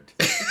not a word. To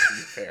be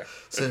fair.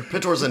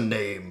 Serpentor's a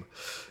name,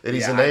 and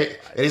he's a name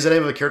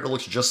of a character that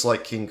looks just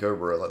like King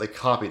Cobra. Like they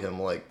copied him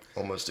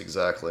almost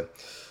exactly.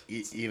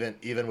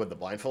 Even with the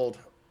blindfold.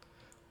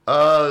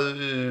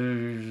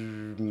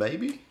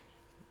 Maybe.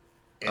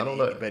 I don't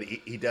know. But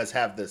he does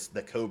have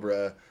the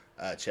Cobra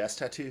chest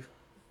tattoo.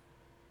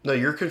 No,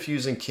 you're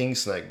confusing King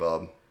Snake,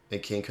 Bob,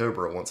 and King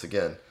Cobra once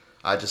again.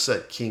 I just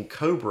said King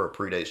Cobra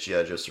predates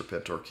G.I. Joe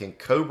Serpentor. King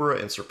Cobra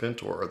and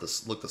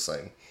Serpentor look the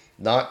same,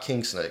 not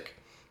King Snake.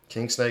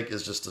 King Snake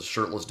is just a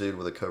shirtless dude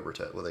with a cobra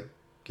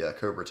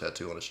cobra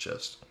tattoo on his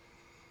chest.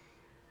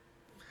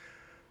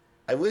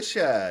 I wish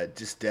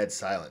just dead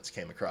silence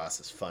came across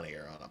as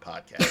funnier on a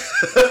podcast.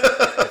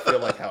 I feel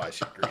like how I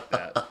should greet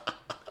that.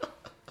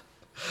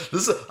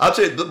 I'll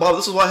tell you, Bob,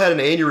 this is why I had an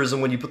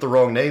aneurysm when you put the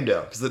wrong name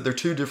down, because they're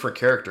two different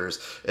characters.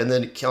 And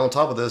then on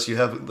top of this, you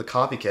have the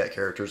copycat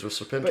characters with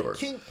Serpentor. But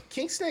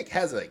King Snake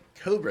has a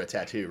Cobra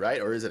tattoo,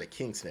 right? Or is it a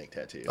King Snake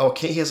tattoo? Oh,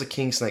 he has a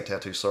King Snake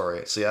tattue,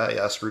 sorry. See,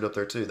 I screwed up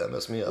there too. That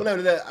messed me up.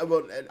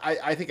 Well,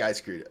 I think I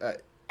screwed I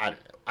don't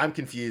know. I'm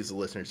confused. The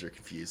listeners are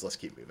confused. Let's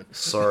keep moving.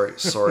 Sorry,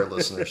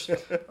 listeners.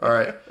 All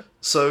right.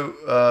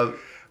 So...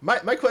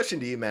 My question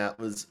to you, Matt,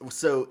 was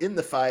so in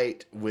the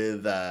fight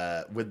with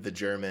the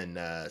German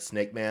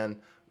Snake Man,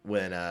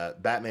 when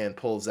Batman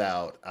pulls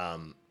out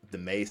the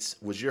mace,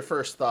 was your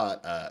first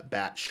thought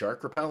bat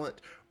shark repellent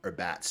or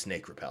bat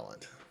snake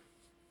repellent?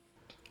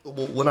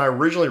 Well, when I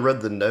originally read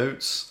the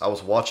notes, I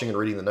was watching and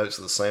reading the notes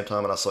at the same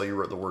time, and I saw you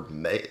wrote the word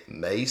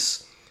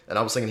mace, and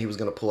I was thinking he was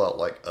going to pull out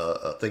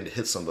a thing to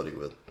hit somebody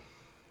with.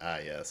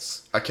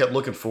 Yes. I kept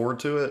looking forward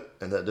to it,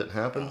 and that didn't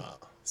happen.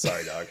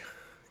 Sorry, dog.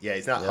 Yeah,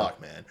 he's not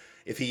Hawkman.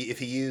 If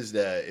he used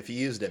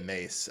a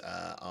mace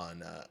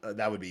on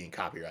that would be in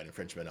copyright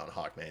infringement on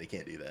Hawkman. He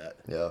can't do that.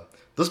 Yeah,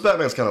 this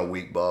Batman's kind of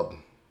weak, Bob.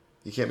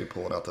 You can't be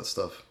pulling out that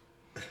stuff.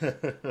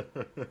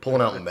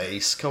 Pulling out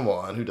mace. Come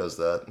on, who does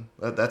that?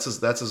 That's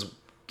his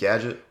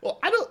gadget. Well,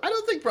 I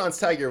don't think Bronze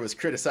Tiger was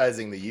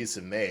criticizing the use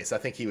of mace. I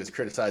think he was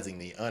criticizing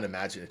the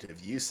unimaginative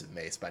use of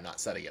mace by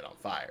not setting it on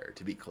fire.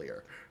 To be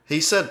clear,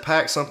 he said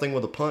pack something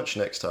with a punch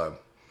next time.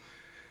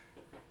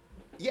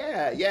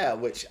 Yeah,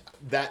 which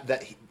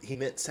that he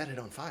meant set it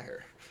on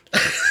fire.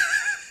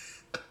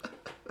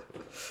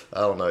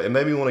 I don't know. It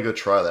made me want to go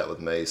try that with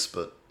Mace,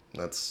 but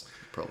that's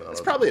probably not.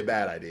 It's probably a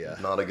bad idea.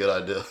 Not a good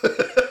idea.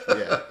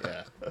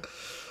 Yeah.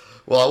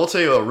 Well, I will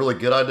tell you a really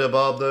good idea,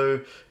 Bob,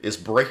 though, is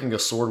breaking a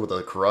sword with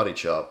a karate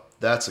chop.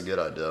 That's a good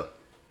idea.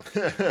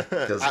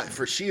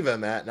 For Shiva,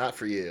 Matt, not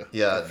for you.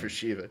 Yeah, for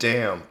Shiva.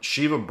 Damn,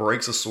 Shiva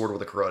breaks a sword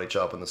with a karate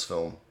chop in this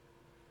film.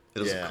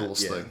 It is the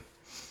coolest thing.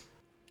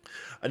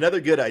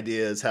 Another good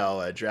idea is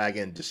how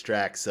Dragon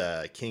distracts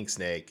King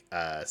Snake.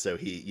 So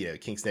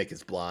King Snake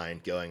is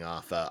blind, going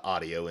off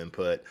audio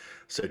input.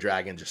 So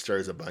Dragon just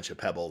throws a bunch of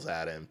pebbles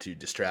at him to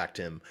distract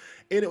him.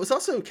 And it was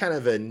also kind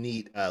of a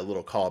neat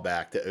little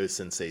callback to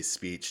O-Sensei's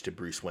speech to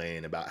Bruce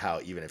Wayne about how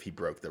even if he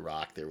broke the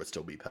rock, there would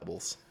still be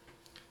pebbles.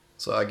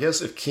 So I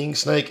guess if King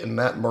Snake and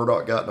Matt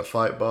Murdock got in a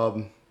fight,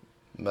 Bob,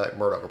 Matt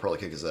Murdock will probably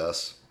kick his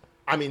ass.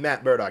 I mean,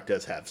 Matt Murdock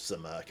does have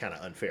some kind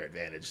of unfair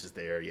advantages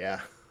there,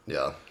 yeah.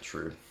 Yeah,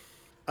 true.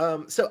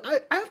 So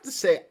I have to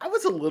say, I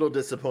was a little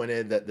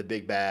disappointed that the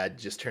big bad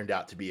just turned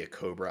out to be a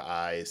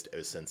Cobra-ized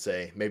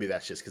O-Sensei. Maybe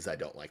that's just because I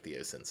don't like the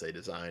O-Sensei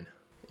design.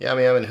 Yeah, I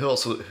mean, who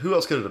else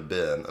could it have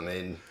been? I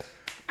mean,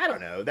 I don't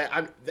know. They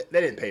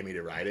didn't pay me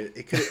to write it.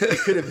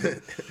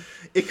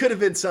 It could have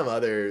been some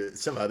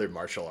other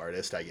martial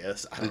artist, I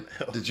guess. I don't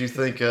know. Did you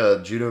think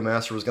Judo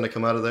Master was going to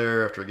come out of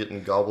there after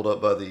getting gobbled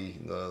up by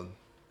the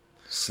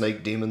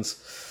snake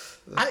demons?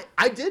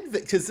 I did,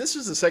 because this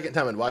was the second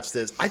time I'd watched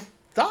this. I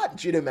thought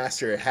Judo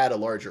Master had a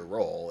larger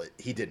role.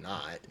 He did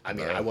not. I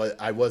mean, no.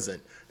 I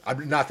wasn't.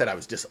 Not that I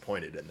was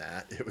disappointed in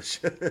that. It was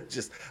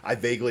just I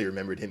vaguely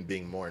remembered him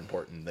being more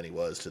important than he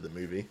was to the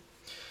movie.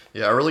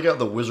 Yeah, I really got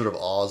the Wizard of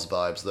Oz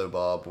vibes though,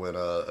 Bob. When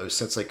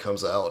O-Sensei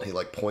comes out, and he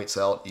like points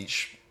out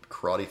each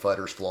karate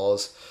fighter's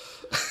flaws.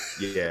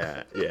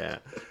 Yeah.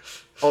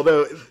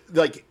 Although,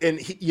 and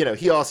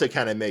he also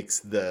kind of makes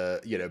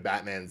the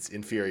Batman's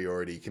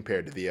inferiority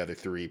compared to the other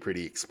three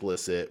pretty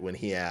explicit when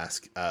he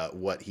asks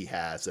what he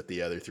has that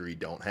the other three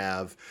don't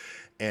have.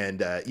 And,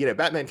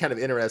 Batman kind of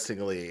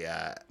interestingly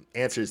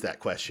answers that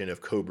question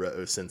of Cobra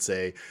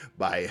O-Sensei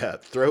by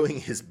throwing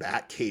his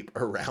bat cape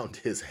around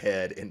his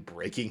head and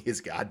breaking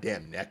his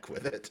goddamn neck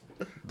with it.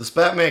 This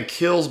Batman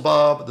kills,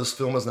 Bob. This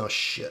film is now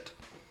shit.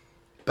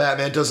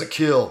 Batman doesn't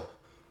kill.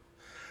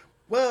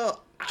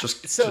 Well,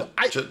 just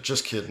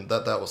kidding.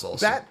 That was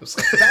awesome.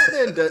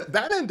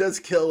 Batman does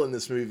kill in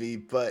this movie,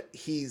 but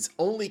he's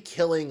only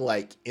killing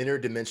like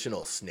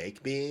interdimensional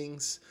snake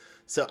beings.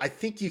 So I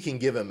think you can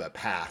give him a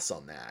pass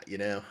on that,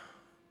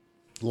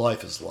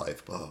 Life is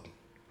life, Bob.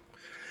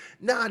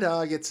 Nah,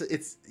 dog.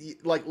 It's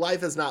like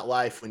life is not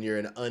life when you're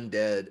an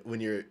undead.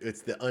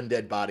 It's the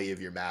undead body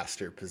of your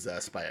master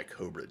possessed by a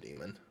cobra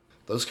demon.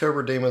 Those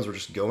cobra demons were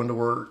just going to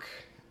work,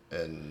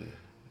 and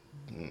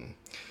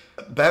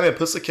Batman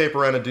puts the cape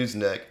around a dude's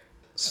neck,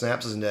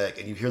 snaps his neck,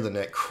 and you hear the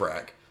neck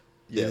crack.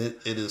 Yeah,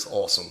 it is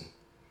awesome.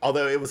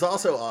 Although it was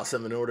also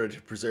awesome in order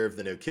to preserve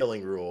the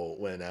no-killing rule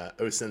when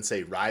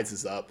O-Sensei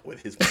rises up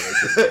with his broken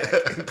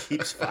neck and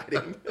keeps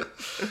fighting.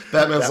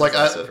 Batman's like,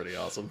 also pretty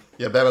awesome.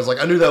 Yeah, Batman's like,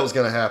 I knew that was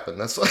going to happen.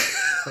 That's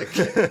like,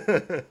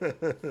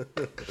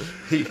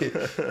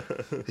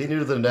 he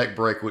knew the neck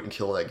break wouldn't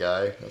kill that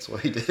guy. That's why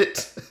he did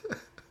it.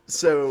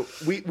 So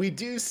we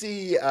do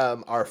see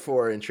our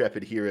four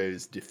intrepid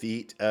heroes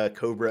defeat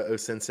Cobra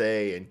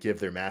O-Sensei and give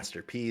their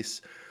master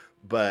peace,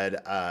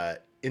 but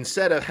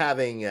instead of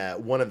having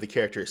one of the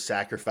characters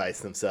sacrifice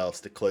themselves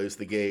to close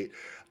the gate,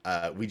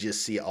 we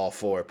just see all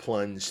four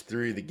plunge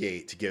through the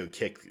gate to go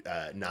kick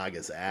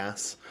Naga's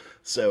ass.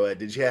 So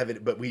did you have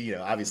it? But we,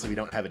 obviously we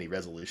don't have any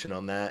resolution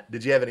on that.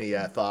 Did you have any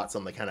thoughts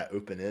on the kind of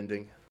open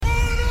ending?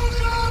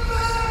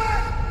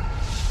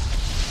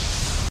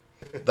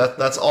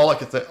 That's all I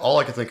could think. All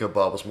I could think of,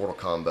 Bob, was Mortal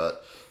Kombat.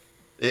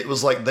 It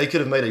was like they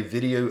could have made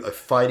a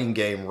fighting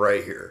game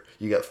right here.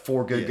 You got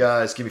four good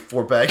guys, give me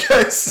four bad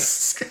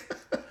guys.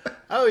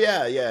 Oh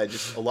yeah,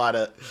 just a lot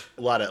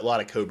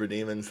of Cobra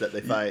demons that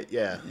they fight.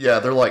 Yeah,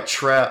 they're like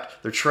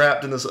trapped. They're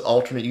trapped in this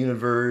alternate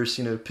universe.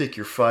 Pick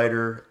your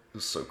fighter. It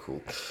was so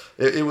cool.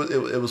 It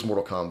was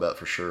Mortal Kombat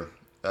for sure.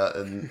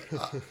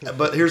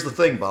 But here's the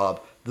thing, Bob.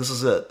 This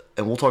is it,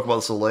 and we'll talk about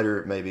this a little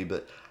later maybe.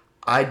 But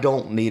I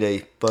don't need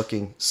a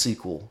fucking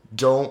sequel.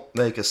 Don't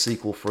make a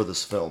sequel for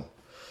this film.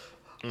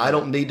 I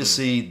don't need to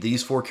see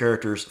these four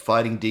characters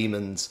fighting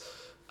demons.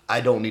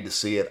 I don't need to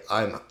see it.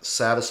 I'm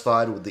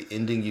satisfied with the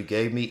ending you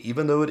gave me,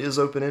 even though it is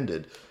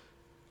open-ended.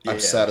 I'm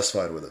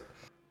satisfied with it.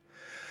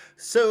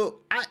 So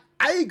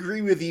I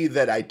agree with you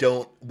that I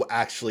don't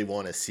actually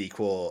want a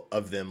sequel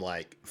of them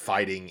like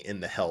fighting in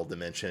the hell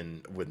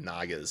dimension with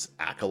Naga's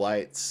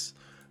acolytes.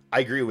 I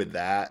agree with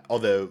that.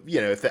 Although,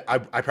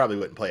 I probably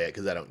wouldn't play it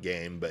because I don't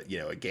game, but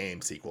a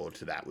game sequel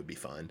to that would be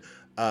fun.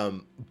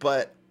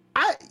 But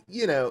I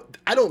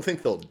don't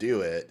think they'll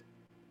do it.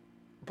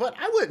 But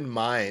I wouldn't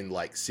mind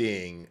like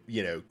seeing,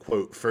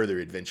 quote, further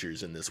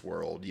adventures in this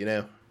world,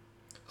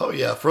 Oh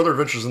yeah, further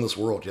adventures in this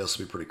world, yes,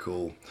 would be pretty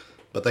cool.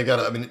 But they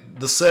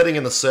the setting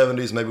in the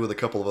 70s, maybe with a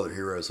couple of other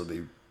heroes, would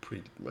be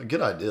a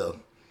good idea.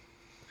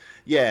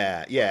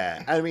 Yeah,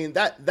 yeah. I mean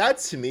that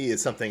to me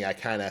is something I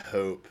kind of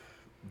hope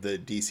the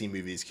DC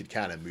movies could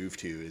kind of move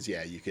to is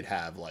yeah, you could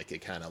have like a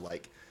kind of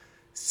like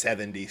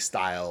 70s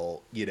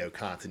style,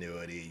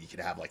 continuity. You could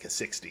have like a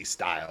 60s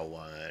style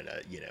one,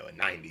 a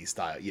 90s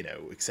style,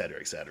 et cetera,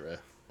 et cetera.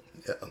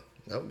 Yeah,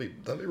 that'd be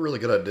a really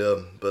good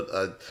idea. But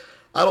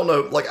I don't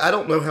know. Like, I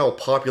don't know how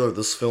popular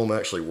this film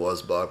actually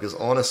was, Bob. Because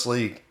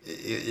honestly,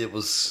 it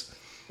was.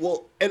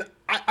 Well, and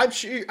I'm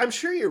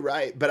sure you're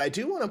right, but I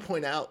do want to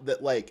point out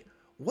that like,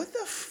 what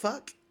the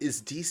fuck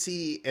is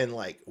DC and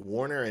like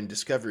Warner and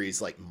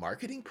Discovery's like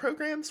marketing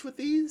programs with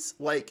these?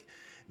 Like,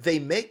 they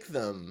make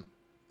them,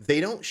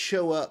 they don't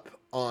show up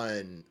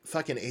on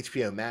fucking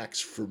HBO Max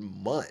for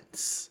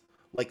months.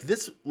 Like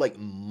this, like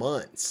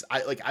months.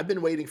 I've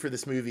been waiting for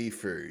this movie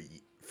for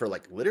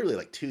like literally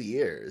like 2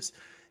 years.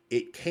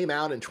 It came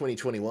out in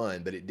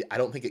 2021, but I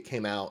don't think it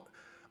came out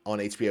on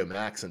HBO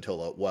Max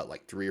until what,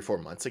 like 3 or 4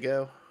 months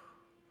ago.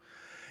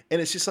 And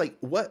it's just like,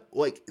 what?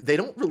 Like, they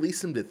don't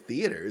release them to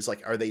theaters.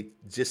 Like, are they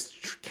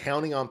just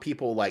counting on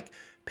people like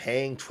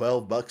paying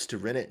 $12 to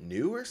rent it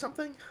new or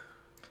something?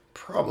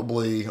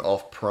 Probably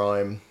off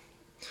Prime.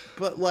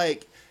 But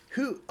like,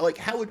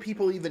 how would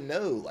people even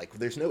know? Like,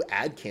 there's no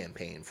ad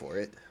campaign for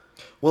it.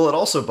 Well, it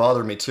also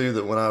bothered me too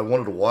that when I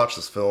wanted to watch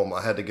this film,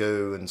 I had to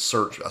go and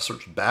search. I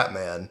searched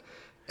Batman,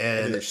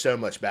 and there's so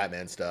much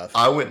Batman stuff.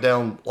 I went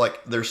down,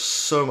 like, there's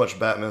so much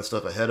Batman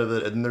stuff ahead of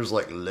it, and then there's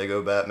like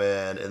Lego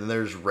Batman, and then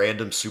there's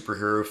random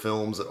superhero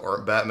films that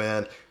aren't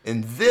Batman,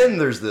 and then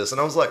there's this, and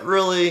I was like,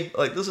 really?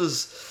 Like, this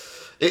is.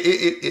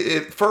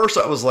 At first,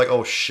 I was like,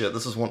 "Oh shit,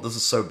 this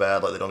is so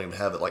bad. Like, they don't even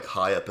have it like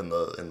high up in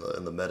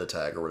the meta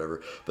tag or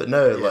whatever." But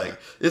no, yeah. like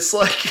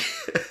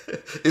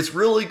it's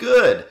really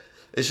good.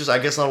 It's just, I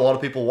guess not a lot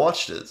of people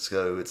watched it,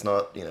 so it's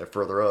not,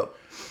 further up.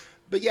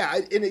 But yeah,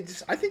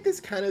 I think this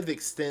kind of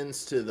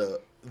extends to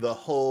the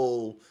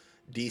whole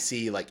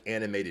DC like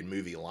animated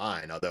movie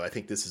line. Although I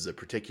think this is a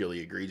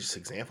particularly egregious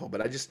example,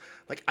 but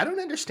I don't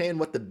understand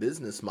what the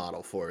business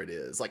model for it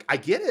is. Like, I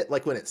get it,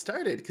 like when it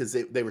started, because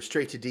they were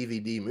straight to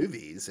DVD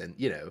movies, and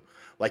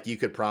like you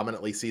could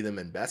prominently see them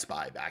in Best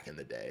Buy back in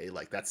the day.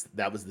 Like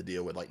that was the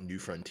deal with like New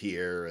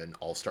Frontier and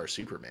All Star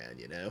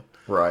Superman,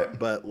 Right.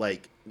 But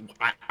like,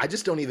 I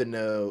just don't even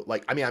know.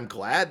 Like, I mean, I'm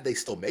glad they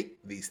still make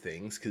these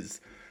things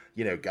because.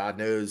 God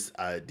knows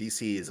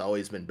DC has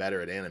always been better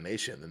at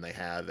animation than they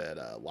have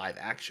at live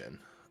action.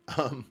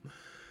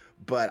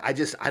 But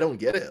I don't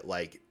get it.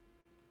 Like,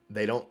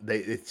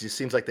 it just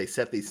seems like they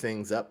set these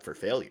things up for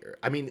failure.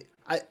 I mean,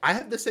 I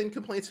have the same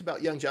complaints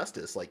about Young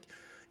Justice. Like,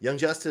 Young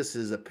Justice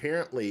is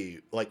apparently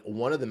like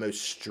one of the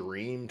most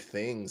streamed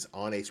things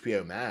on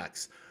HBO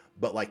Max,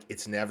 but like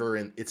it's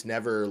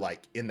never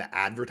like in the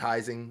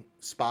advertising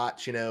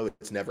spots,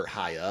 it's never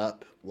high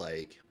up.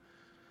 Like,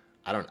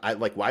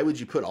 why would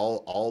you put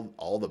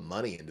all the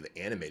money into the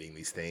animating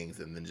these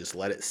things and then just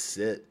let it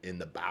sit in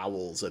the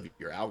bowels of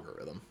your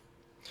algorithm?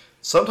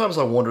 Sometimes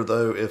I wonder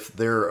though if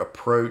their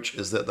approach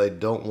is that they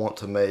don't want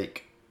to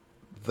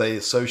they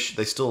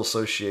still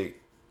associate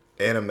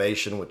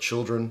animation with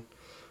children,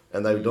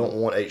 and they don't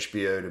want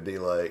HBO to be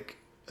like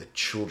a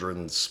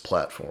children's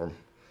platform,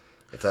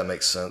 if that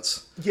makes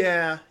sense.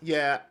 Yeah.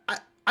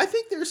 I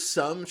think there's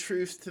some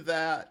truth to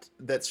that.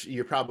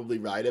 You're probably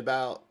right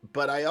about,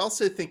 but I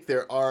also think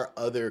there are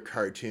other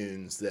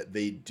cartoons that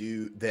they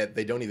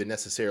don't even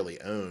necessarily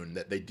own,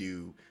 that they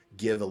do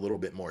give a little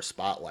bit more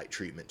spotlight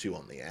treatment to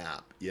on the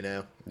app.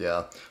 Yeah,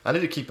 I need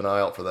to keep an eye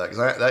out for that,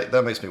 because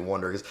that makes me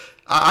wonder. Because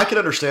I can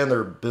understand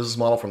their business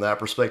model from that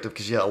perspective.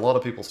 Because a lot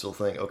of people still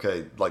think,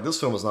 okay, like this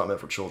film is not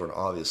meant for children,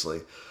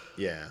 obviously.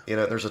 Yeah.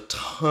 There's a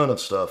ton of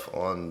stuff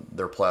on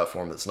their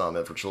platform that's not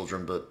meant for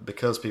children, but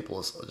because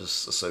people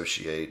just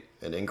associate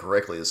and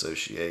incorrectly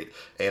associate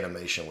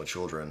animation with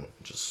children,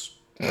 just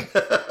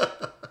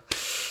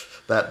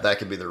that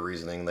could be their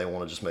reasoning. They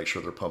want to just make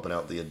sure they're pumping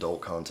out the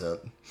adult content.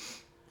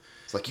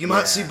 It's like, you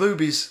might see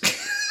boobies.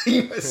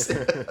 You might see.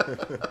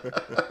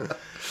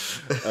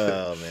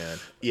 Oh man,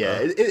 yeah,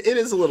 it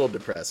is a little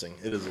depressing.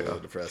 It is a little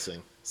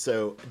depressing.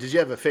 So, did you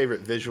have a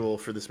favorite visual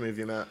for this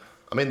movie, Matt?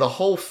 I mean, the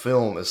whole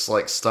film is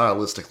like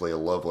stylistically a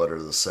love letter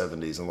to the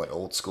 70s and like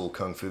old school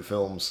kung fu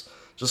films.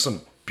 Just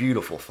some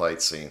beautiful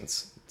fight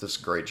scenes.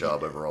 Just great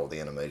job overall with the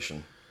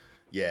animation.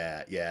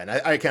 Yeah, and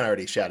I kind of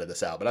already shouted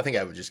this out, but I think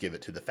I would just give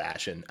it to the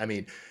fashion. I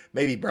mean,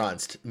 maybe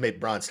Bronze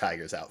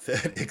Tiger's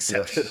outfit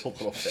accepted a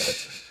little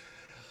bit.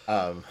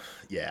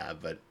 Yeah,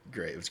 but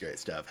great. It was great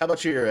stuff. How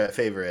about your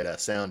favorite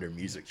sound or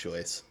music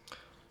choice?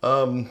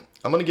 I'm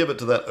going to give it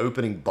to that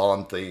opening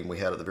Bond theme we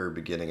had at the very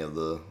beginning of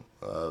the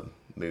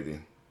movie.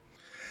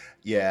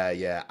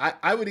 Yeah.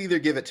 I would either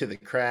give it to the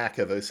crack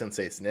of O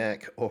Sensei's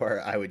neck,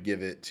 or I would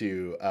give it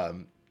to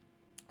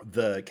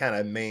the kind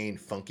of main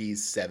funky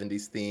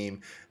 70s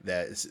theme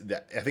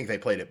that I think they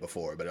played it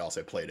before, but it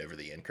also played over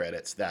the end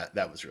credits.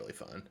 That was really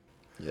fun.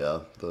 Yeah,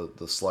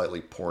 the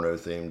slightly porno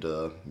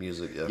themed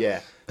music.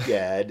 Yeah.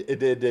 It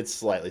did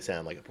slightly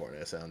sound like a porno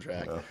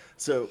soundtrack. Yeah.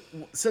 So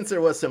since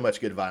there was so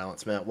much good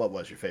violence, Matt, what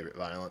was your favorite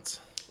violence?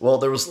 Well,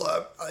 there was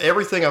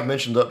everything I've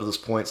mentioned up to this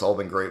point. It's all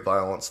been great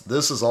violence.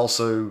 This is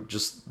also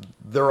just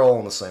they're all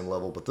on the same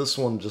level. But this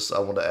one, just I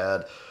want to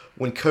add,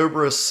 when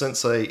Cobra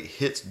Sensei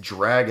hits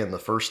Dragon the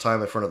first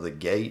time in front of the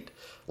gate,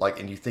 like,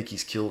 and you think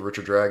he's killed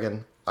Richard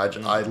Dragon, I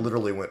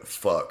literally went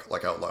fuck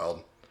like out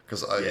loud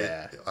because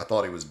I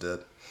thought he was dead.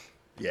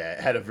 Yeah, it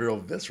had a real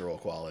visceral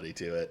quality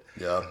to it.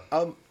 Yeah.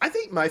 I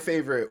think my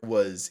favorite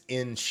was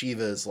in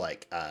Shiva's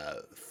like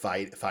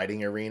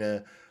fighting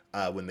arena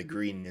when the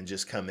Green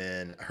Ninjas come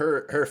in.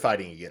 Her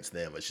fighting against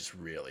them was just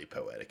really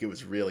poetic. It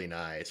was really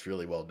nice,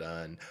 really well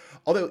done.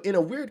 Although in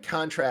a weird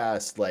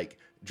contrast, like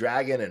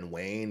Dragon and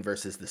Wayne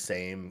versus the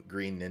same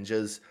Green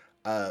Ninjas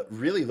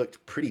really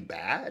looked pretty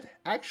bad,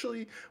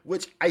 actually,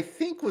 which I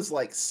think was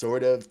like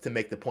sort of to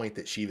make the point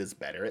that Shiva's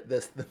better at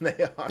this than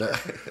they are.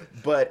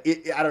 But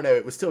I don't know,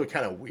 it was still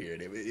kind of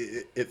weird.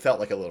 It felt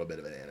like a little bit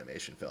of an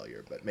animation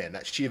failure. But man,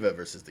 that Shiva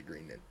versus the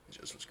Green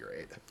Ninjas was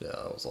great. Yeah,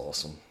 that was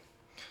awesome.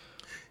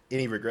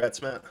 Any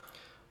regrets, Matt?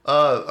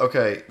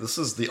 Okay, this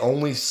is the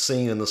only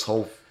scene in this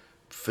whole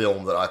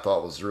film that I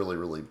thought was really,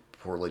 really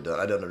poorly done.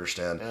 I didn't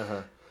understand.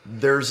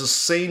 There's a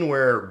scene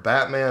where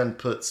Batman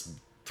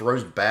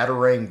throws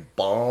Batarang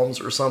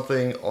bombs or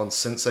something on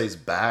Sensei's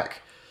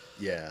back.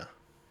 Yeah.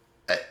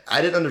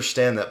 I didn't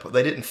understand that.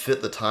 They didn't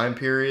fit the time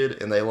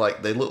period, and they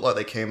looked like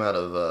they came out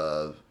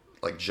of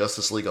like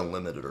Justice League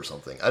Unlimited or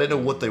something. I didn't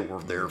know what they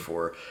were there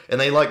for.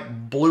 And they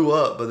like blew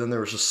up, but then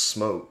there was just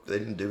smoke. They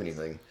didn't do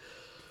anything.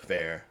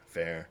 Fair.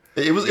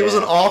 It was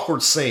an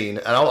awkward scene,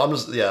 and I'm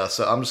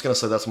just gonna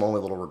say that's my only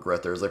little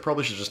regret there is they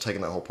probably should have just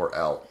taken that whole part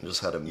out and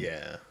just had him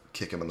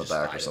kick him in the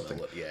back or something.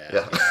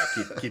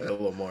 Keep it a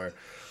little more.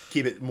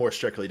 Keep it more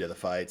strictly to the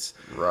fights.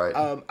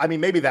 Right. I mean,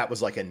 maybe that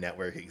was like a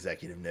network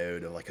executive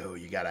note of like, oh,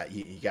 you gotta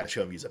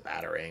show him use a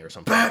Batarang or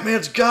something.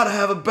 Batman's gotta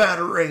have a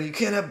Batarang. You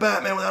can't have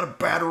Batman without a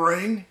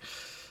Batarang.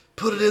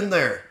 Put it in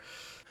there.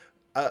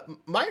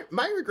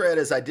 My regret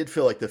is I did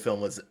feel like the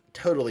film was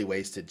totally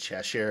wasted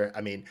Cheshire.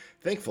 I mean,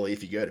 thankfully,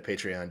 if you go to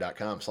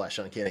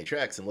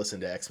patreon.com/uncannytreks and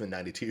listen to X-Men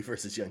 92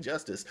 versus Young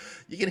Justice,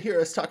 you can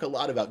hear us talk a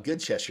lot about good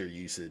Cheshire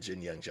usage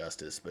in Young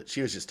Justice, but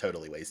she was just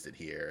totally wasted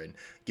here and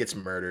gets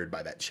murdered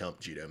by that chump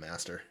judo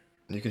master.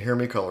 You can hear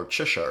me call her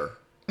Cheshire.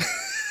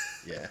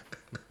 Yeah.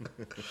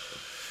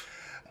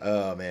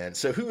 Oh, man.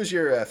 So who was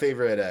your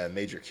favorite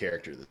major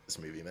character of this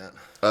movie, Matt?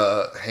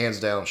 Hands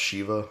down,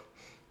 Shiva.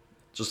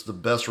 Just the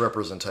best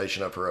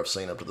representation of her I've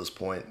seen up to this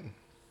point.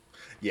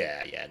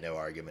 Yeah, no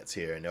arguments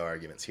here.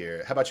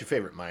 How about your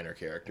favorite minor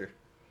character?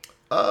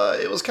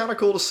 It was kind of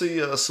cool to see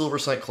Silver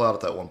St. Cloud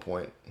at that one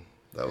point.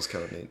 That was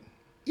kind of neat.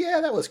 Yeah,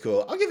 that was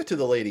cool. I'll give it to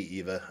the Lady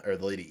Eva, or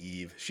the Lady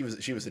Eve. She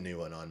was a new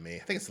one on me. I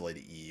think it's the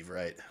Lady Eve,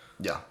 right?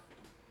 Yeah.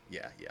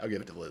 Yeah, I'll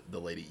give it to the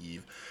Lady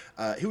Eve.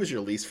 Who was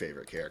your least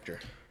favorite character?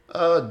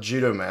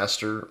 Judo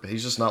Master.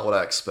 He's just not what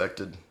I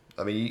expected.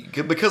 I mean,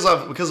 because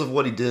of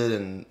what he did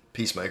in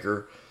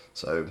Peacemaker.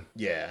 So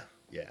yeah.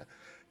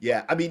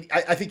 I mean,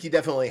 I think you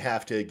definitely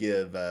have to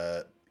give,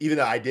 even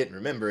though I didn't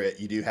remember it,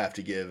 you do have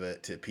to give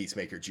it to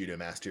Peacemaker Judo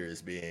Master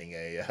as being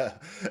a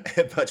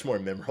much more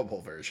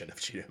memorable version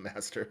of Judo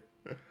Master.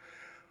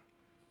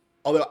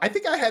 Although I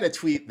think I had a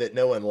tweet that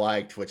no one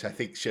liked, which I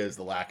think shows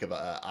the lack of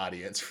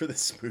audience for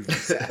this movie,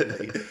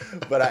 sadly.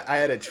 But I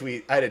had a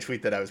tweet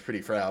that I was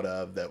pretty proud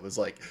of that was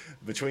like,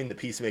 between the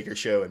Peacemaker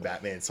show and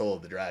Batman: Soul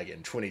of the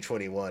Dragon,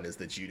 2021 is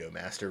the Judo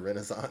Master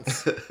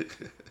Renaissance.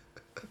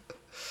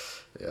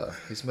 Yeah,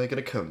 he's making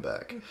a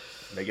comeback.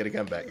 Making a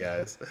comeback,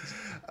 guys.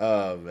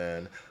 Oh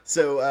man.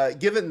 So,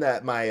 given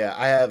that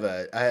I have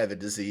a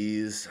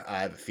disease, I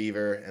have a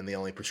fever, and the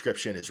only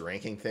prescription is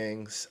ranking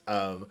things,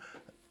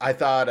 I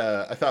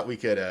thought we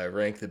could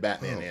rank the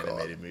Batman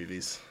animated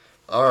movies.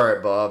 All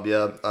right, Bob.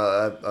 Yeah,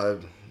 I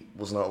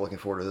was not looking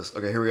forward to this.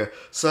 Okay, here we go.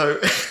 So,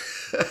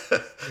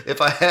 if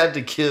I had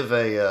to give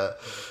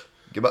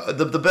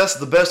the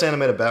best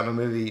animated Batman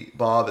movie,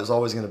 Bob, is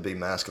always going to be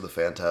Mask of the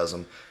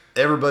Phantasm.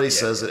 Everybody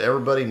says it.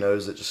 Everybody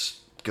knows it. Just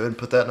go ahead and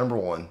put that number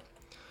one.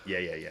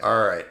 Yeah.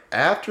 All right.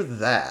 After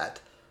that,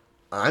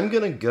 I'm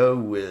going to go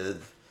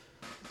with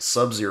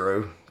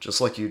Sub-Zero, just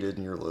like you did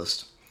in your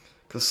list.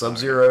 Because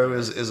Sub-Zero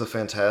is a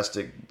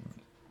fantastic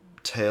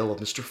tale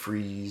of Mr.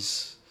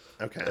 Freeze.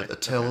 Okay. A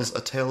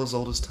tale as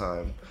old as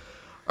time.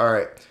 All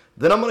right.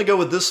 Then I'm going to go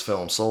with this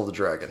film, Soul of the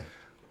Dragon.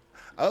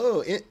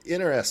 Oh,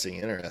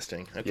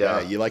 interesting. Okay,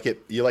 yeah. You like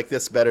it? You like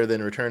this better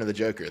than Return of the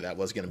Joker? That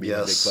was going to be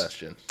the big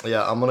question.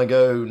 Yeah, I'm going to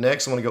go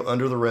next. I'm going to go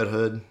Under the Red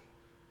Hood.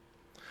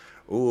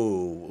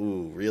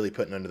 Ooh, really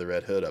putting Under the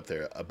Red Hood up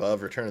there,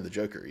 above Return of the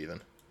Joker, even.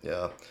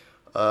 Yeah.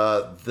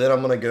 Then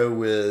I'm going to go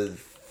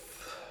with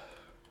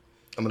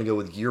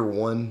Year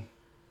One.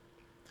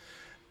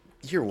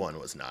 Year One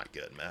was not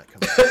good, Matt.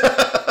 Come on.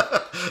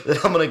 Then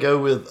I'm going to go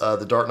with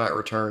The Dark Knight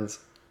Returns.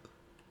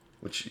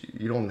 Which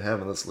you don't have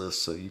on this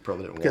list, so you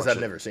probably didn't watch it. Because I've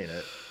never seen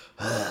it.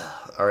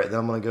 All right, then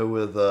I'm gonna go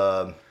with.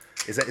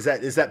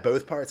 Is that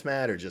both parts,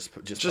 Matt, or just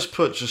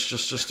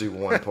do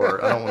one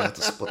part? I don't want to have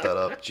to split that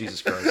up.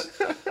 Jesus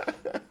Christ, I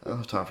don't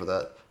have time for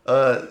that.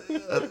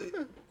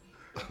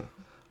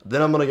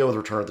 Then I'm gonna go with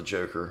Return of the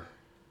Joker.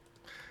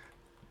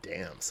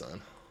 Damn,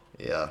 son.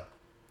 Yeah.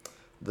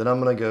 Then I'm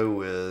gonna go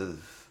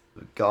with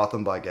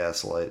Gotham by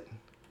Gaslight.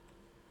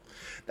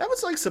 That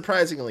was like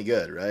surprisingly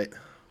good, right?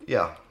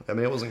 Yeah, I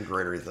mean it wasn't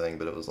great or anything,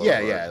 but it was Yeah,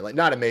 all right. yeah, like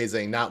not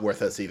amazing, not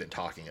worth us even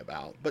talking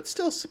about, but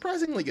still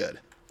surprisingly good.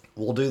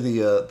 We'll do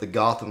the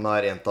Gotham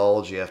Knight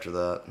anthology after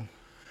that.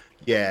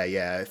 Yeah,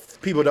 yeah. If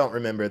people don't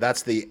remember,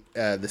 that's the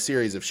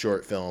series of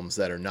short films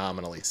that are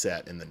nominally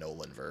set in the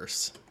Nolan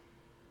verse.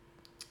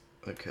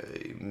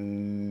 Okay,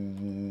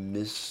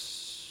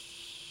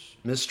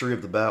 Mystery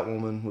of the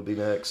Batwoman would be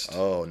next.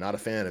 Oh, not a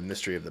fan of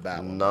Mystery of the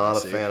Batwoman. I Not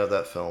a see. fan of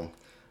that film.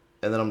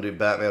 And then I'm gonna do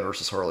Batman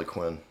versus Harley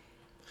Quinn.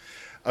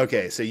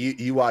 Okay, so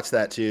you watch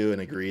that too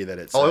and agree that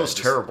it's Oh, it was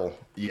just terrible.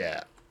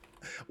 yeah.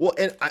 Well,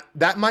 and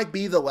that might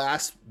be the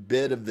last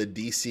bit of the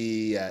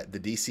DCAU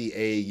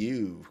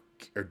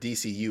or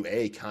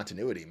DCUA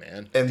continuity,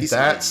 man. And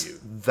DCAU.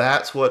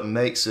 that's what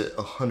makes it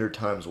 100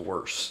 times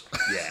worse.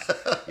 Yeah,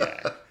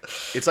 yeah.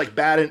 It's like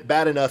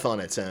bad enough on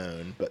its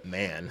own, but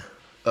man.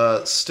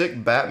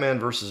 Stick Batman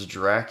versus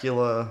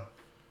Dracula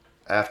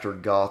after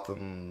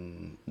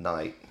Gotham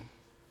Knight,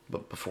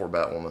 but before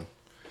Batwoman.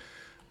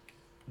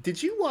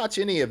 Did you watch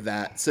any of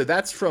that? So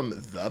that's from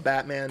the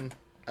Batman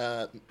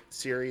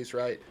series,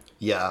 right?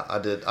 Yeah, I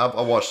did.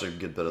 I watched a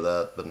good bit of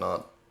that, but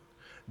not.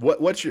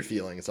 What's your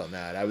feelings on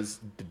that? I was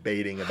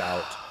debating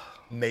about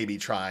maybe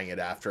trying it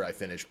after I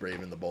finished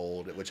Brave and the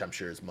Bold, which I'm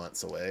sure is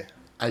months away.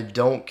 I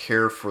don't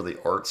care for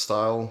the art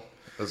style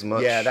as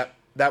much. Yeah,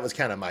 that was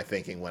kind of my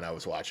thinking when I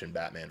was watching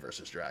Batman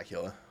versus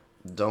Dracula.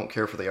 Don't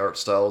care for the art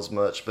style as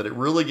much, but it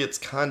really gets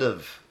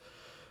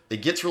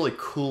it gets really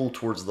cool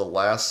towards the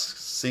last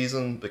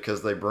season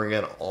because they bring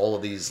in all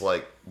of these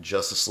like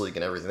Justice League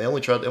and everything. They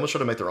almost try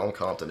to make their own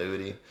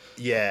continuity.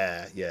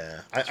 Yeah,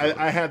 yeah.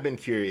 I have been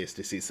curious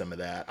to see some of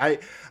that.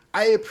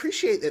 I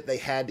appreciate that they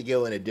had to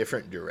go in a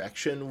different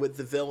direction with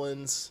the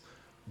villains,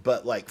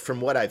 but like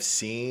from what I've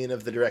seen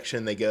of the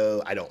direction they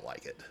go, I don't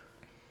like it.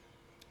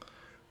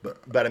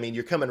 But I mean,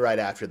 you're coming right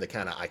after the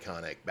kind of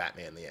iconic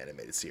Batman the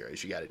Animated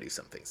Series. You got to do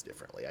some things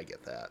differently. I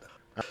get that.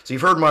 So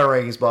you've heard my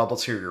rankings, Bob.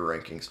 Let's hear your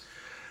rankings.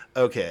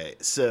 Okay,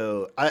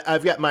 so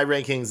I've got my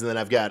rankings, and then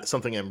I've got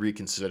something I'm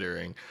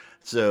reconsidering.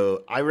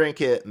 So I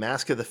rank it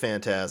Mask of the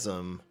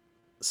Phantasm,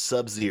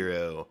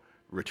 Sub-Zero,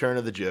 Return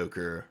of the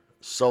Joker,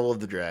 Soul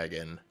of the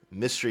Dragon,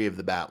 Mystery of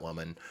the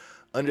Batwoman,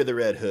 Under the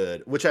Red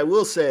Hood, which I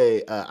will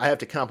say I have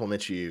to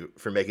compliment you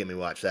for making me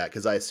watch that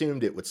because I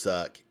assumed it would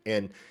suck.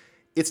 And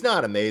it's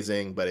not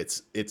amazing, but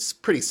it's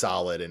pretty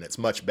solid, and it's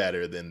much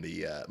better than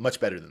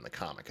the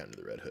comic Under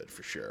the Red Hood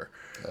for sure.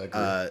 I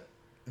agree.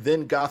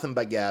 Then Gotham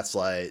by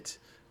Gaslight,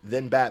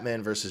 then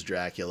Batman versus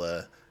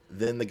Dracula,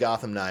 then the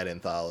Gotham Knight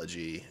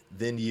anthology,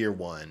 then Year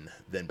One,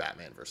 then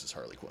Batman versus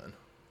Harley Quinn.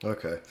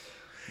 Okay.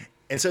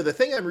 And so the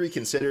thing I'm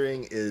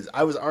reconsidering is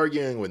I was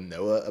arguing with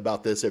Noah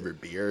about this over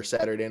beer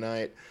Saturday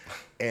night,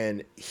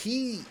 and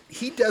he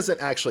doesn't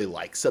actually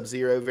like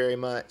Sub-Zero very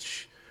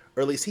much,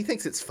 or at least he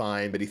thinks it's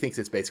fine, but he thinks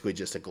it's basically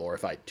just a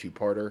glorified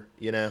two-parter,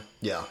 you know?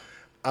 Yeah.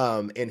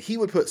 And he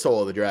would put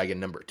Soul of the Dragon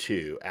number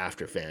 2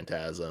 after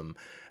Phantasm.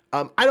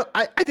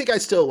 I think I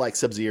still like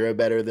Sub-Zero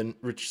better than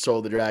Soul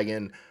of the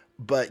Dragon,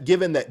 but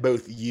given that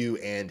both you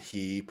and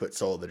he put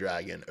Soul of the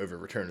Dragon over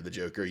Return of the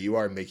Joker, you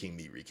are making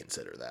me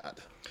reconsider that.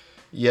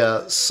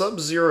 Yeah,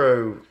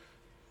 Sub-Zero,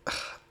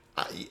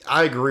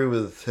 I agree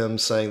with him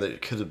saying that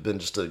it could have been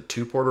just a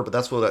two-parter, but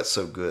that's what's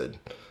so good.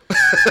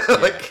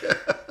 Like,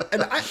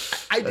 and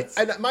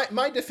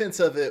my defense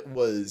of it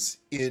was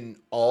in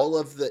all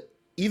of the,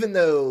 even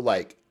though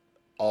like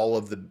all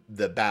of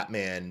the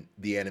Batman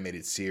the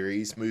Animated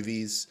Series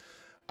movies,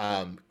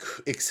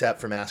 except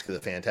for Mask of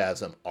the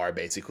Phantasm, are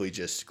basically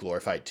just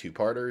glorified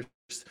two-parters.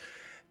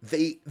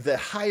 The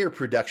higher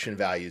production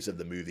values of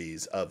the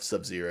movies of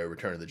Sub-Zero,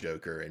 Return of the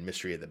Joker, and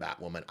Mystery of the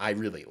Batwoman, I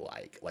really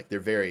like. Like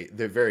they're very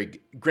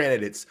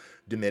granted it's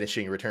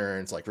diminishing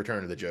returns. Like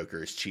Return of the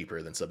Joker is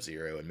cheaper than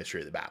Sub-Zero, and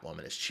Mystery of the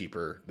Batwoman is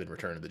cheaper than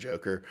Return of the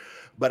Joker.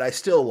 But I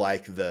still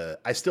like the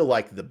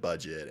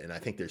budget, and I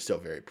think they're still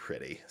very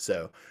pretty.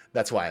 So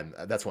that's one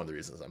of the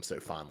reasons I'm so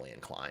fondly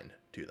inclined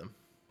to them.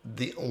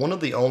 One of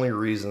the only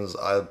reasons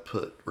I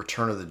put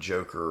Return of the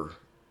Joker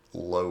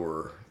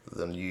lower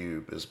than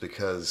you is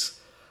because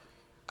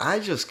I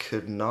just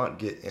could not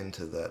get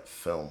into that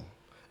film.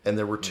 And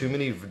there were too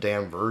many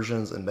damn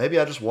versions, and maybe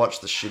I just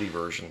watched the shitty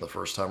version the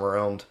first time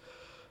around.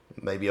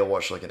 Maybe I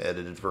watched like an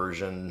edited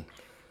version.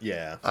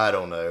 Yeah. I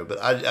don't know,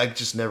 but I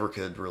just never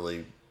could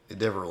really, it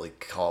never really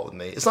caught with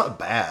me. It's not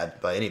bad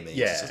by any means.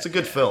 Yeah, it's a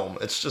good film.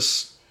 It's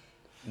just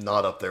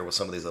not up there with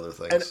some of these other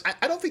things. And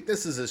I don't think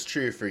this is as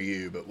true for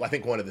you, but I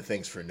think one of the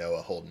things for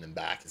Noah holding him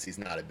back is he's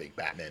not a big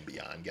Batman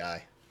Beyond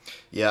guy.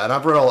 Yeah, and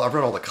I've read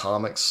all the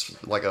comics,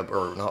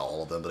 or not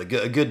all of them, but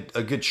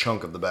a good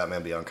chunk of the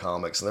Batman Beyond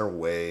comics, and they're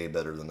way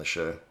better than the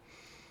show.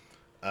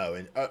 Oh,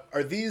 and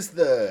are these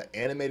the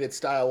animated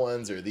style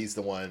ones, or are these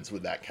the ones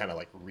with that kind of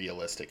like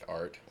realistic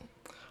art?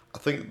 I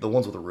think the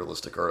ones with the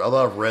realistic art.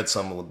 Although I've read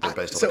some that are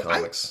based on the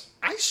comics.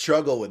 I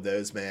struggle with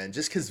those, man,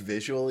 just because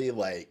visually,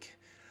 like,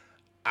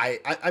 I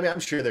mean,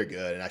 I'm sure they're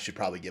good, and I should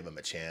probably give them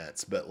a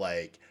chance, but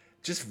like,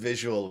 just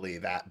visually,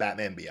 that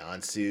Batman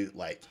Beyond suit,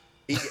 like,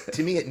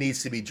 To me, it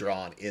needs to be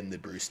drawn in the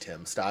Bruce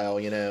Timm style,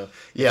 you know?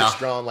 If Yeah. it's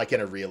drawn like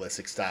in a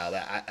realistic style,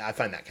 that I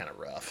find that kind of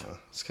rough.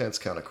 It's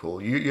kind of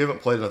cool. You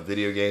haven't played enough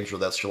video games where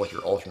that's like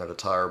your alternate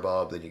attire,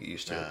 Bob, then you get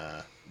used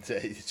to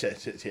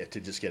it. To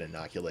just get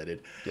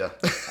inoculated. Yeah.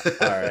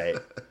 All right.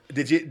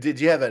 Did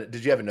you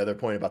have another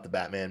point about the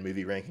Batman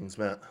movie rankings,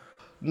 Matt?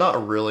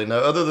 Not really, no.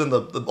 Other than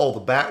the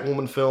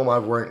Batwoman film,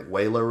 I've ranked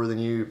way lower than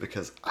you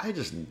because I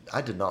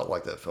did not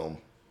like that film.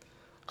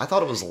 I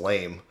thought it was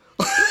lame.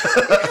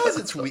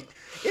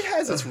 It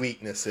has its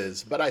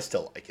weaknesses, but I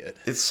still like it.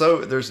 It's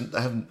so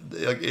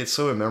it's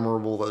so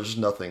immemorable that there's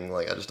nothing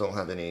like I just don't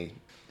have any.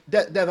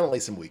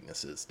 Definitely some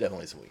weaknesses.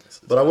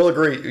 But I will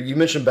agree. You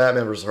mentioned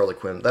Batman versus Harley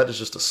Quinn. That is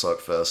just a suck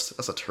fest.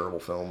 That's a terrible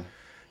film.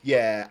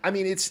 Yeah, I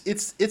mean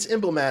it's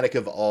emblematic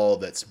of all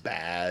that's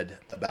bad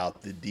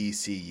about the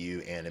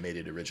DCU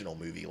animated original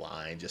movie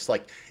line. Just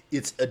like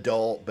it's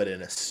adult, but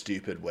in a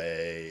stupid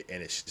way,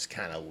 and it's just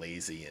kind of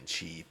lazy and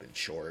cheap and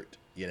short.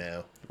 You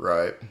know?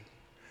 Right.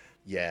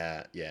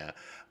 Yeah.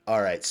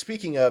 All right.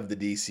 Speaking of the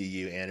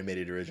DCU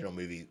animated original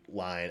movie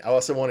line, I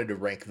also wanted to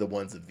rank the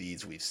ones of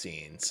these we've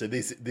seen. So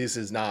this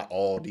is not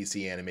all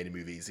DC animated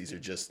movies. These are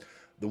just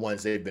the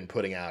ones they've been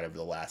putting out over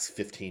the last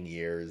 15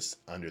 years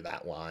under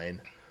that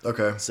line.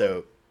 Okay.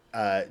 So,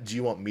 do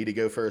you want me to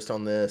go first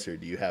on this, or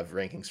do you have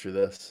rankings for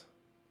this?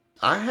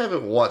 I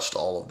haven't watched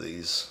all of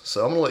these,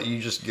 so I'm gonna let you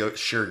just go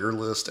share your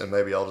list, and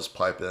maybe I'll just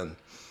pipe in.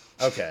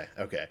 Okay.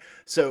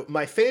 So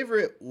my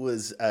favorite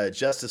was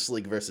Justice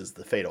League versus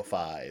the Fatal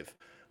Five,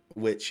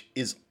 which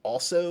is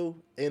also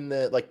in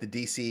the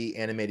DC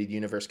animated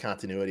universe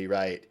continuity,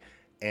 right?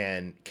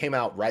 And came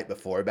out right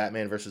before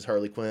Batman versus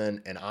Harley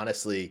Quinn. And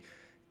honestly,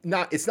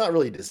 it's not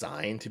really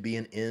designed to be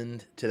an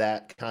end to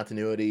that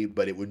continuity,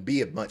 but it would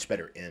be a much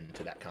better end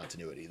to that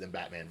continuity than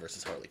Batman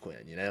versus Harley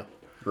Quinn, you know?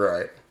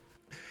 Right.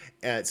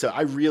 And so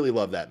I really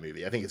love that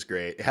movie. I think it's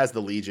great. It has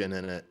the Legion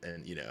in it,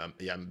 and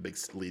I'm a big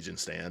Legion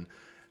stan.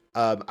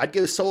 I'd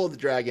go Soul of the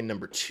Dragon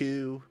number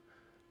 2.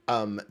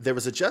 There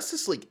was a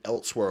Justice League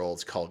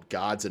Elseworlds called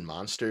Gods and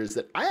Monsters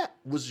that I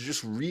was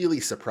just really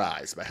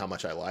surprised by how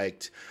much I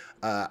liked.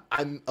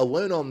 I'm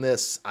alone on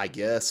this, I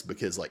guess,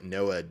 because like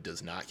Noah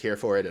does not care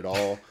for it at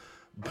all.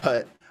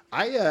 But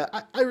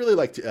I really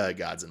liked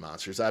Gods and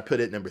Monsters. I put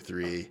it number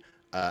 3.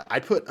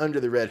 I'd put Under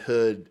the Red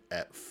Hood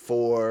at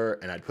 4,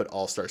 and I'd put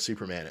All-Star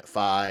Superman at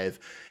 5.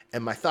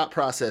 And my thought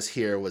process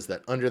here was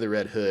that Under the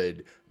Red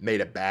Hood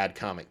made a bad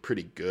comic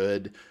pretty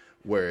good,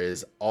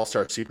 whereas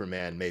All-Star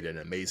Superman made an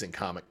amazing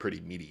comic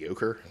pretty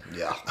mediocre.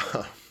 Yeah.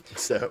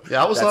 So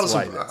yeah, I was not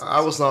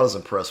as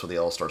impressed with the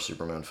All-Star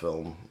Superman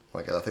film.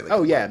 Like I think.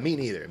 Me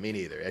neither.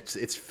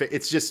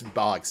 It's just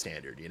bog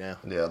standard, you know.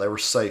 Yeah, they were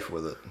safe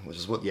with it, which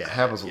is what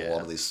happens with a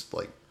lot of these.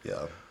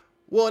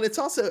 Well, and it's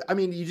also, I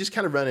mean, you just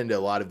kind of run into a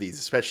lot of these,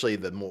 especially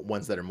the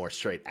ones that are more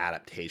straight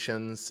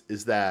adaptations.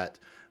 Is that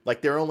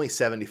like they're only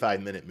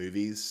 75-minute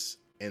movies,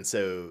 and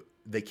so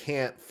they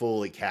can't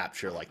fully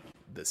capture like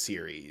the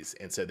series,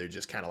 and so they're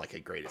just kind of like a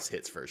greatest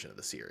hits version of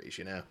the series,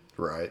 you know?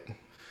 Right.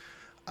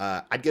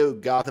 I'd go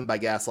Gotham by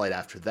Gaslight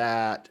after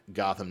that,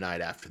 Gotham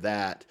Knight after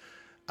that.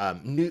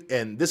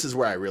 And this is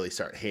where I really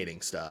start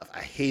hating stuff. I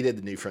hated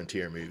the New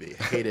Frontier movie.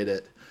 I hated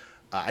it.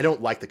 I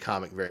don't like the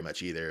comic very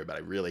much either, but I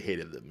really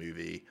hated the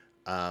movie.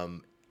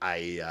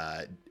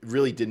 I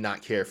really did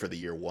not care for the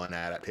Year One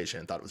adaptation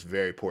and thought it was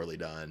very poorly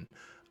done.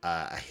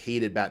 I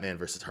hated Batman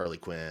versus Harley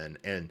Quinn,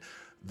 and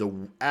the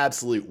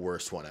absolute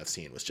worst one I've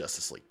seen was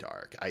Justice League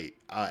Dark. I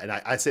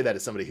say that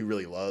as somebody who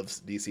really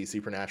loves DC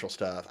supernatural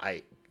stuff.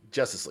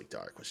 Justice League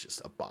Dark was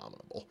just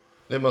abominable.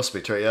 It must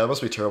be terrible. Yeah, it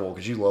must be terrible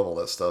because you love all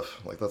that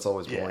stuff. Like that's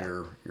always one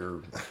of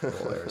your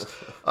areas.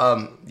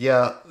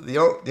 Yeah, the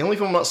only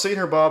film I'm not seeing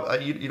here,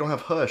 Bob. You don't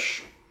have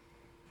Hush.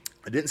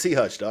 I didn't see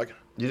Hush, Doug.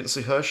 You didn't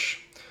see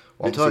Hush?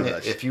 Well, I'm telling you,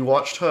 if you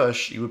watched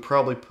Hush, you would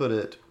probably put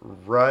it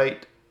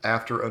right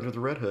after Under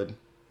the Red Hood.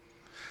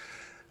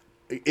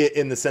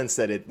 In the sense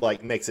that it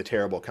like makes a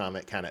terrible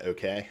comic kind of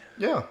okay.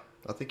 Yeah,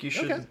 I think you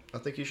should. Okay. I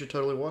think you should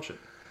totally watch it.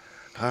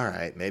 All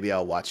right, maybe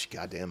I'll watch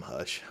goddamn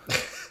Hush.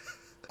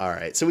 All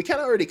right, so we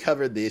kind of already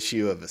covered the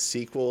issue of a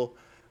sequel.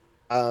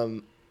 I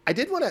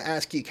did want to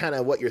ask you kind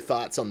of what your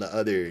thoughts on the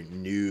other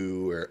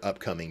new or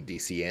upcoming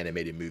DC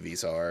animated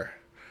movies are.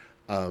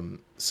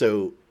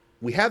 So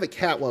we have a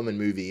Catwoman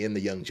movie in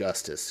the Young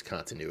Justice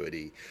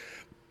continuity,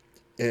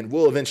 and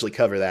we'll eventually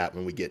cover that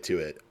when we get to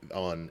it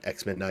on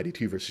X-Men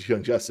 92 versus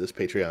Young Justice,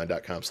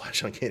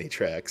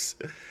 patreon.com/UncannyTreks.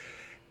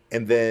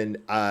 And then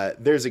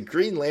there's a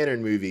Green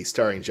Lantern movie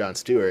starring Jon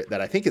Stewart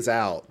that I think is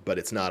out, but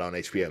it's not on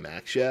HBO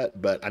Max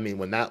yet. But I mean,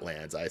 when that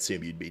lands, I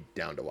assume you'd be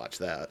down to watch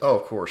that. Oh,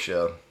 of course,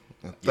 yeah.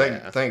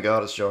 Thank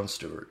God it's Jon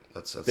Stewart.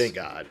 That's Thank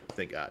God.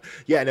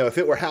 Yeah, no, if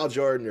it were Hal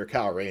Jordan or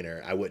Kyle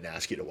Rayner, I wouldn't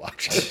ask you to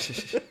watch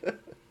it.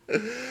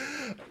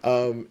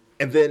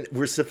 And then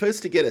we're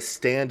supposed to get a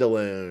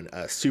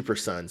standalone Super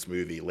Sons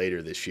movie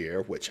later this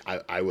year, which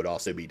I would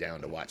also be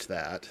down to watch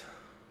that.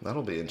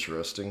 That'll be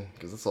interesting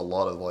because it's a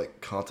lot of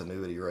like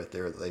continuity right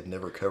there that they've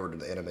never covered in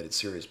the animated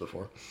series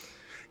before.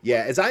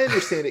 Yeah, as I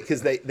understand it,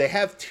 because they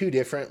have two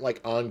different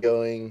like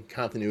ongoing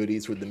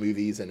continuities with the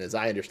movies, and as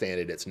I understand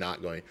it, it's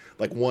not going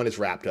like one is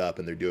wrapped up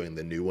and they're doing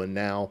the new one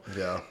now.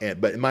 Yeah.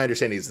 But my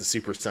understanding is the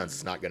Super Sons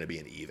is not going to be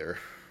in either.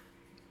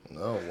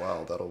 Oh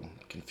wow, that'll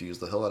confuse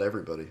the hell out of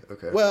everybody.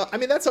 Okay. Well, I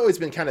mean that's always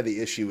been kind of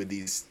the issue with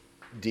these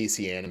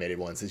DC animated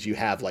ones is you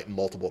have like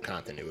multiple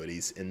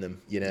continuities in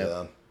them, you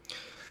know. Yeah.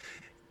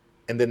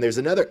 And then there's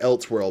another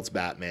Elseworlds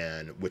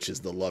Batman, which is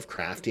the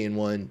Lovecraftian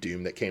one,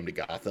 Doom That Came to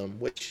Gotham,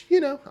 which, you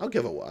know, I'll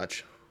give a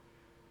watch.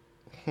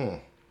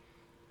 I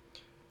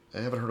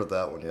haven't heard of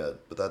that one yet,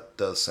 but that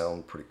does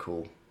sound pretty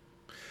cool.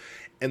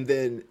 And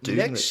then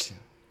Doom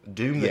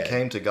That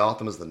Came to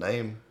Gotham is the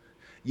name.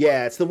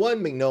 Yeah, it's the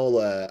one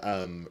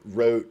Mignola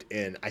wrote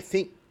and I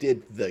think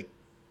did the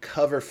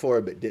cover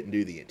for, but didn't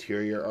do the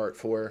interior art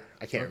for.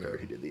 I can't remember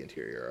who did the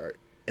interior art.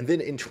 And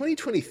then in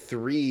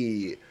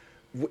 2023...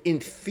 in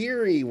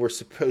theory, we're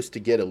supposed to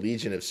get a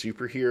Legion of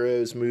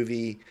Superheroes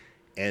movie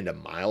and a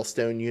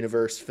Milestone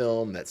Universe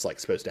film that's like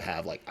supposed to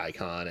have like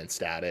Icon and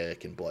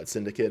Static and Blood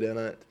Syndicate in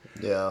it.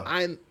 Yeah.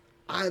 I'm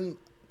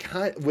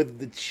kind with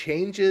the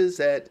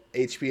changes at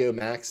HBO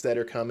Max that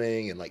are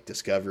coming and like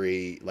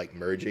Discovery like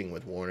merging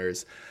with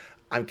Warner's.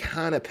 I'm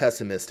kind of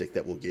pessimistic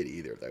that we'll get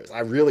either of those.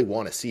 I really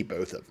want to see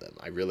both of them.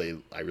 I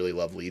really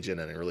love Legion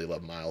and I really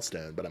love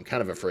Milestone, but I'm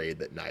kind of afraid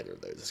that neither of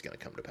those is going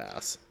to come to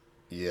pass.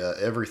 Yeah,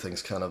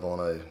 everything's kind of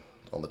on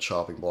the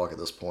chopping block at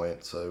this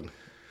point. So,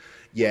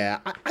 yeah,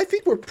 I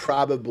think we're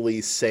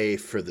probably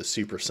safe for the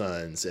Super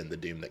Sons and the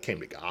Doom That Came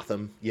to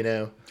Gotham. You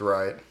know,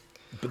 right?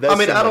 But I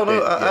mean, I don't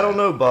know. I don't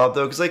know, Bob,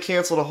 though, because they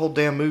canceled a whole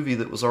damn movie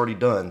that was already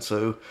done.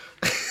 So,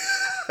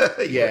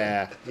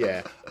 yeah.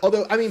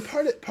 Although, I mean,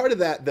 part of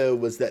that though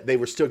was that they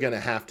were still going to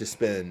have to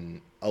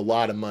spend a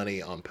lot of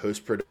money on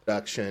post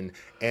production,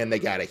 and they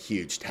got a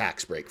huge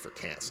tax break for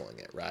canceling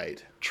it.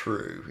 Right?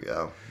 True.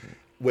 Yeah.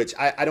 Which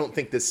I don't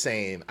think the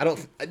same. I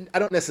don't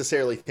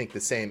necessarily think the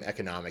same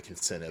economic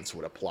incentives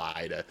would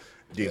apply to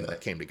Doom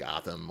That Came to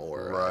Gotham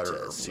or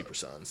to Super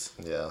Sons.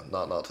 Yeah,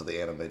 not to the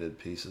animated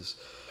pieces.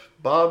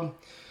 Bob,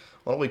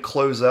 why don't we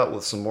close out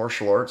with some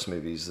martial arts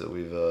movies that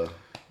we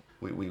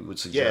would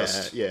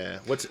suggest? Yeah.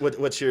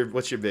 What's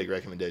your big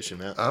recommendation,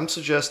 Matt? I'm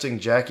suggesting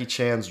Jackie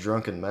Chan's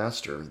Drunken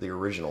Master, the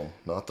original,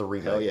 not the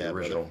remake. Hell yeah, the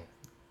original.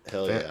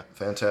 Brother. Hell yeah,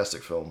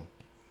 fantastic film.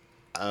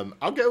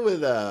 I'll go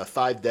with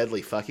Five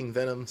Deadly Fucking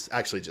Venoms.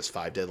 Actually, just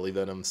Five Deadly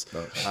Venoms.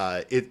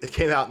 Oh. It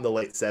came out in the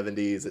late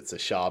 70s. It's a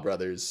Shaw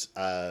Brothers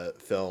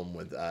film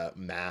with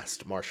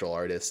masked martial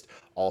artists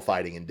all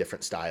fighting in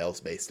different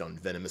styles based on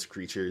venomous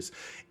creatures.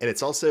 And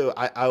it's also,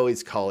 I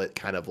always call it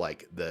kind of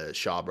like the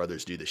Shaw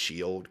Brothers do The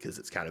Shield because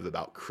it's kind of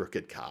about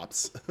crooked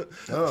cops.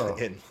 Oh.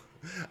 And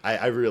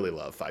I really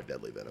love Five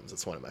Deadly Venoms.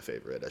 It's one of my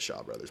favorite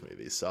Shaw Brothers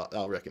movies. So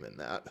I'll recommend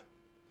that.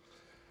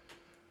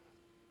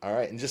 All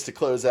right, and just to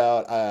close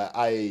out,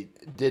 I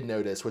did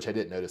notice, which I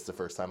didn't notice the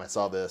first time I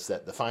saw this,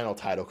 that the final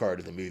title card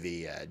of the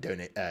movie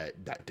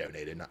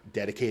dedicated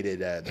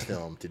the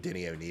film to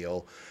Denny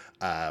O'Neil,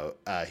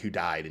 who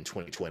died in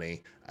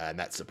 2020, and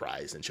that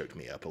surprised and choked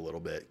me up a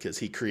little bit because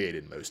he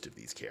created most of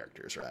these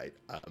characters, right?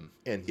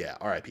 And yeah,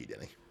 R.I.P.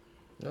 Denny.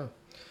 Yeah.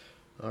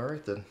 All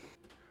right then.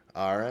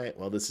 All right.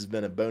 Well, this has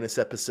been a bonus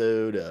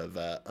episode of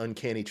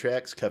Uncanny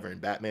Treks covering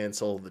Batman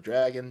Soul of the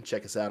Dragon.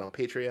 Check us out on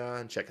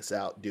Patreon. Check us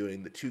out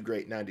doing the two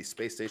great 90s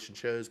space station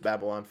shows,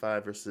 Babylon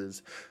 5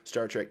 versus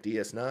Star Trek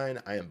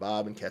DS9. I am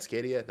Bob in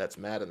Cascadia. That's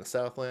Matt in the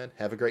Southland.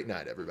 Have a great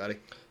night, everybody.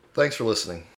 Thanks for listening.